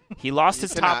pocket. He lost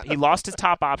his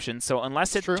top option, so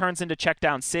unless it turns into check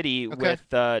down city with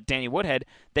Danny Woodhead,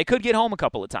 they could get home a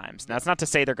couple of times. Now, that's not to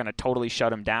say they're going to totally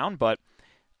shut him down, but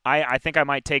I think I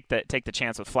might take the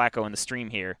chance with Flacco in the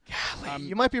stream here.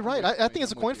 You might be right. I think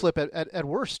it's a coin flip at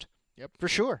worst. Yep, for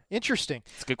sure. Interesting.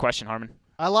 It's a good question, Harmon.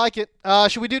 I like it.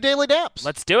 Should we do Daily Daps?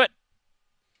 Let's do it.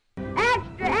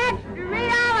 Extra, extra,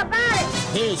 read all about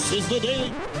it. This is the Daily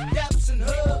Daps and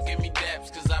Hub. Give me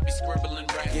daps, because I be scribbling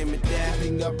rap. Give me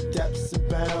dapping up, daps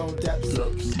abound, daps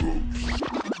up.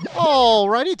 All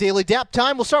righty, Daily Dap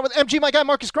time. We'll start with MG, my guy,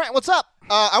 Marcus Grant. What's up?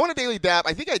 I want a daily dap.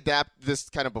 I think I dapped this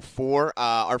kind of before.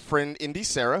 Our friend Indy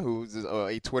Sarah, who's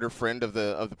a Twitter friend of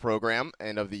the program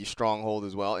and of the Stronghold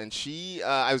as well, and she,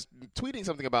 I was tweeting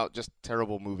something about just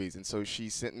terrible movies, and so she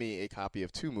sent me a copy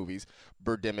of 2 movies,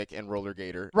 Birdemic and Roller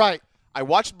Gator. Right. I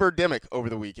watched Birdemic over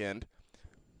the weekend.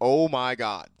 Oh my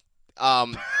God.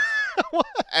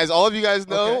 As all of you guys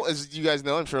know,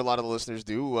 I'm sure a lot of the listeners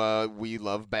do, we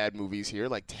love bad movies here,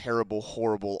 like terrible,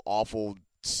 horrible, awful,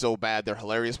 so bad they're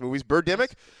hilarious movies.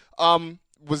 Birdemic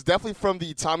was definitely from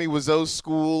the Tommy Wiseau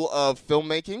school of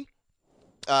filmmaking.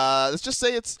 Let's just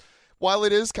say it's while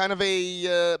it is kind of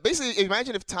a basically,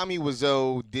 imagine if Tommy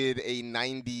Wiseau did a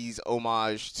 90s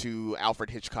homage to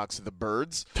Alfred Hitchcock's The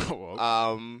Birds.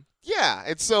 Yeah,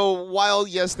 and so while,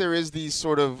 yes, there is the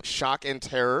sort of shock and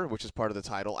terror, which is part of the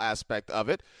title aspect of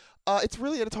it, it's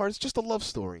really at its heart, it's just a love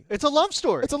story. It's a love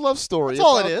story. It's a love story. That's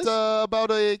all it is. About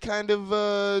a kind of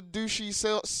douchey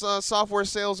software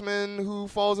salesman who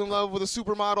falls in love with a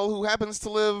supermodel who happens to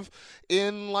live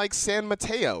in, like, San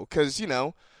Mateo. Because, you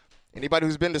know, anybody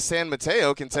who's been to San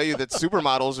Mateo can tell you that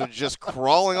supermodels are just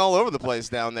crawling all over the place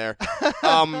down there.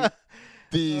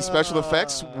 The special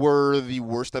effects were the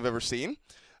worst I've ever seen.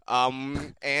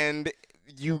 And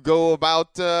you go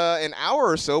about an hour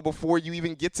or so before you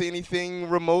even get to anything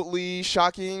remotely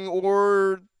shocking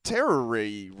or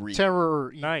terror-y.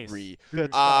 Nice.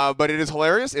 But it is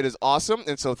hilarious. It is awesome.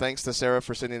 And so thanks to Sarah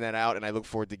for sending that out. And I look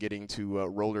forward to getting to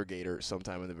Roller Gator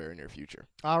sometime in the very near future.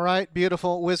 All right.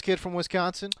 Beautiful. WizKid from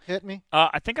Wisconsin. Hit me.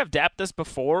 I think I've dapped this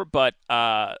before, but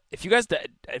if you guys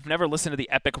have never listened to the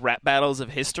epic rap battles of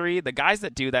history, the guys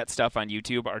that do that stuff on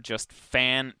YouTube are just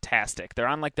fantastic. They're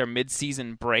on like their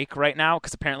mid-season break right now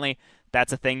because apparently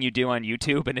that's a thing you do on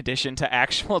YouTube in addition to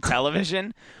actual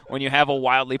television when you have a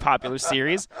wildly popular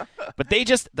series. But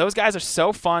those guys are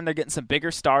so fun. They're getting some bigger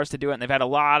stars to do it, and they've had a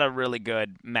lot of really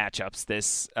good matchups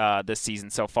this season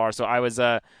so far. So I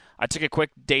took a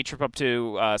quick day trip up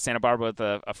to Santa Barbara with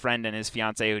a friend and his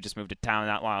fiance who just moved to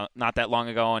town not that long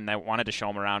ago, and I wanted to show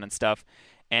them around and stuff.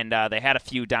 And they had a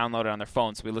few downloaded on their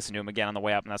phones, so we listened to them again on the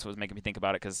way up, and that's what was making me think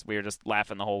about it because we were just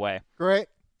laughing the whole way. Great.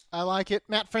 I like it.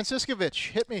 Matt Franciscovich,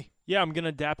 hit me. Yeah, I'm going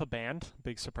to dap a band.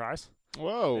 Big surprise.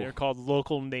 Whoa. They're called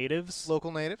Local Natives. Local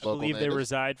Natives. I believe they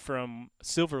reside from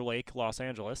Silver Lake, Los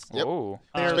Angeles. Yep.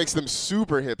 Which makes them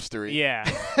super hipstery. Yeah.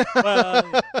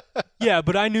 Yeah,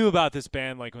 but I knew about this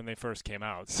band like when they first came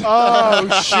out. So.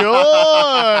 Oh, sure,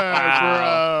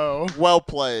 bro. Well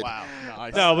played. Wow.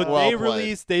 Nice. No, but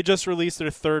they just released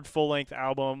their third full-length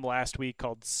album last week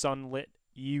called Sunlit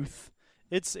Youth.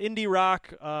 It's indie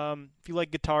rock. If you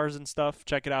like guitars and stuff,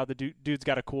 check it out. The dude's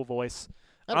got a cool voice.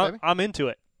 I'm into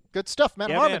it. Good stuff,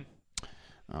 Matt Harmon.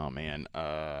 Oh, man.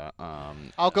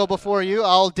 I'll go before you.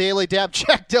 I'll daily dab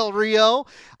Jack Del Rio.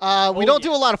 We don't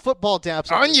do a lot of football dabs.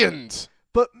 Onions.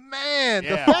 But, man,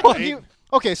 the fact that he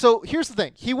 – okay, so here's the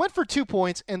thing. He went for 2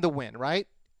 points and the win, right?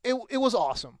 It was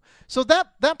awesome. So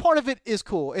that part of it is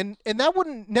cool, and that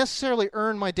wouldn't necessarily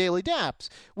earn my daily daps,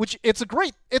 which it's a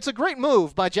great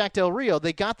move by Jack Del Rio.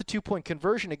 They got the 2-point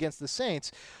conversion against the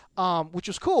Saints, which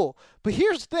was cool. But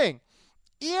here's the thing.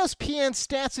 ESPN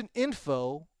Stats and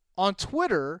Info on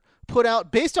Twitter put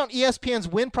out, based on ESPN's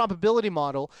win probability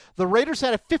model, the Raiders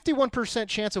had a 51%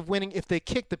 chance of winning if they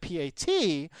kicked the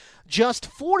PAT, just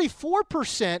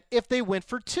 44% if they went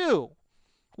for 2.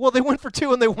 Well, they went for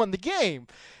 2 and they won the game.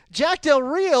 Jack Del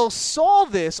Rio saw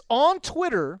this on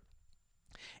Twitter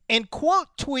and quote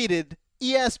tweeted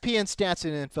ESPN Stats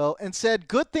and Info and said,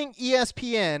 "Good thing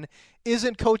ESPN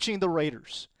isn't coaching the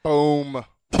Raiders." Boom.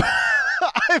 I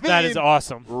mean, that is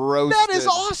awesome. Roasted. That is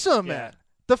awesome, man.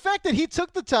 The fact that he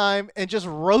took the time and just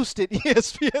roasted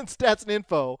ESPN Stats and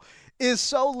Info is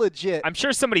so legit. I'm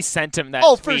sure somebody sent him that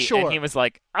tweet, for sure. And he was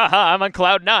like, I'm on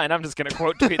cloud 9. I'm just going to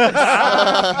quote tweet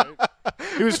this.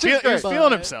 He was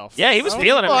feeling himself. Yeah, he was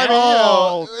feeling it,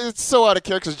 man. It's so out of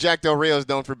character because Jack Del Rio is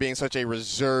known for being such a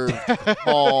reserved,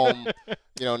 calm,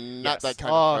 not that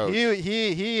kind of approach.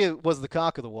 He was the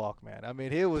cock of the walk, man. I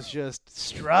mean, he was just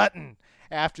strutting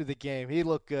after the game. He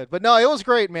looked good. But, no, it was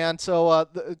great, man. So,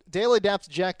 the Daily Daps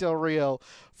Jack Del Rio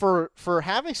for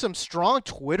having some strong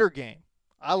Twitter game.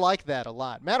 I like that a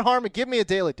lot. Matt Harmon, give me a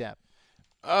Daily Dap.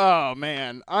 Oh,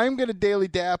 man. I'm going to Daily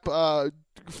Dap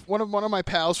one of my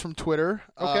pals from Twitter,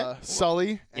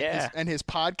 Sully, and his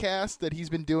podcast that he's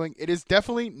been doing. It is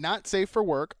definitely not safe for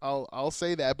work. I'll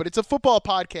say that, but it's a football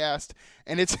podcast,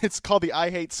 and it's called the I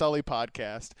Hate Sully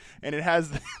podcast, and it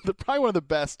has probably one of the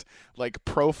best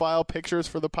profile pictures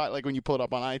for the pod. Like when you pull it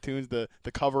up on iTunes,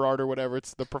 the cover art or whatever,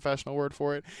 it's the professional word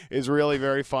for it, is really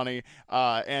very funny,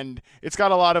 and it's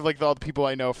got a lot of all the people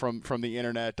I know from the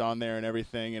internet on there and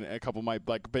everything, and a couple of my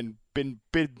been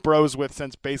bros with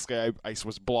since basically I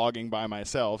was blogging by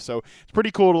myself. So it's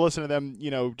pretty cool to listen to them,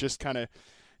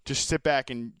 just sit back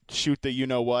and shoot the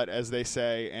you-know-what, as they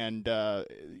say, and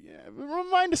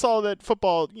remind us all that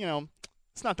football,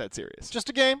 it's not that serious. Just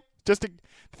a game. The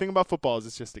thing about football is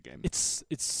it's just a game. It's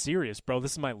serious, bro.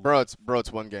 This is my life. Bro,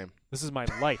 it's one game. This is my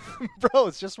life. Bro,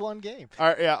 it's just one game. All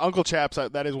right, yeah, Uncle Chaps,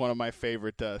 that is one of my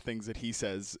favorite things that he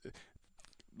says.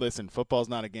 Listen, football's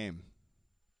not a game.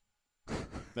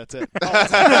 That's it.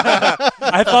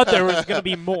 I thought there was going to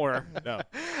be more. No.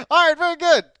 All right, very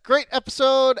good. Great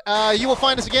episode. You will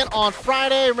find us again on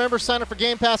Friday. Remember, sign up for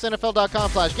Game Pass,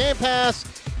 NFL.com/Game Pass.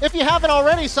 If you haven't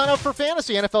already, sign up for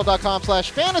Fantasy,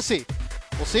 NFL.com/Fantasy.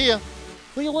 We'll see you.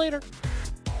 See you later.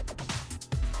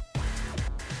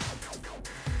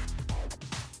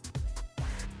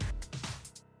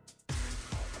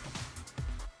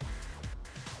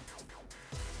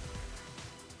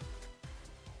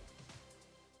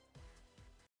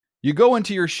 You go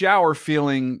into your shower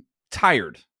feeling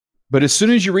tired, but as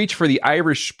soon as you reach for the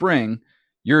Irish Spring,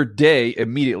 your day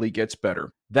immediately gets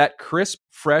better. That crisp,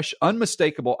 fresh,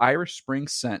 unmistakable Irish Spring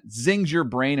scent zings your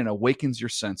brain and awakens your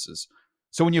senses.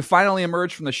 So when you finally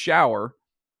emerge from the shower,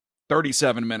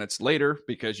 37 minutes later,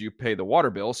 because you pay the water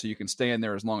bill so you can stay in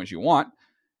there as long as you want,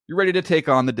 you're ready to take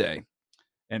on the day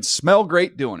and smell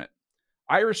great doing it.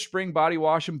 Irish Spring Body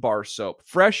Wash and Bar Soap.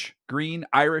 Fresh, green,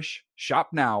 Irish. Shop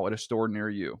now at a store near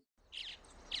you.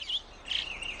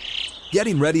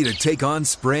 Getting ready to take on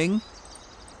spring?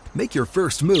 Make your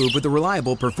first move with the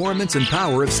reliable performance and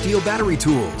power of Steel battery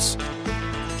tools.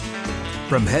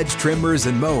 From hedge trimmers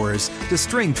and mowers to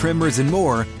string trimmers and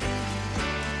more,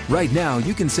 right now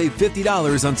you can save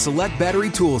 $50 on select battery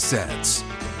tool sets.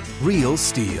 Real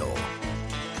Steel.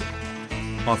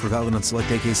 Offer valid on select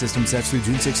AK system sets through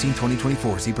June 16,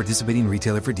 2024. See participating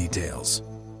retailer for details.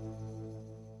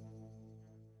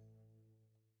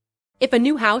 If a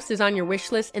new house is on your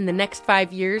wish list in the next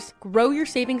 5 years, grow your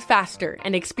savings faster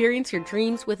and experience your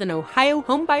dreams with an Ohio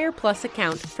Homebuyer Plus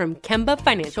account from Kemba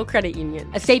Financial Credit Union.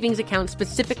 A savings account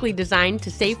specifically designed to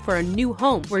save for a new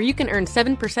home where you can earn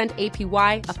 7%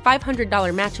 APY, a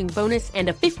 $500 matching bonus, and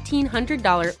a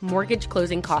 $1,500 mortgage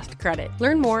closing cost credit.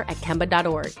 Learn more at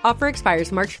Kemba.org. Offer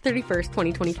expires March 31st,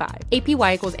 2025.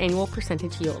 APY equals annual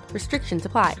percentage yield. Restrictions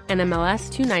apply.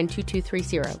 NMLS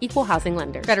 292230. Equal housing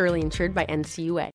lender. Federally insured by NCUA.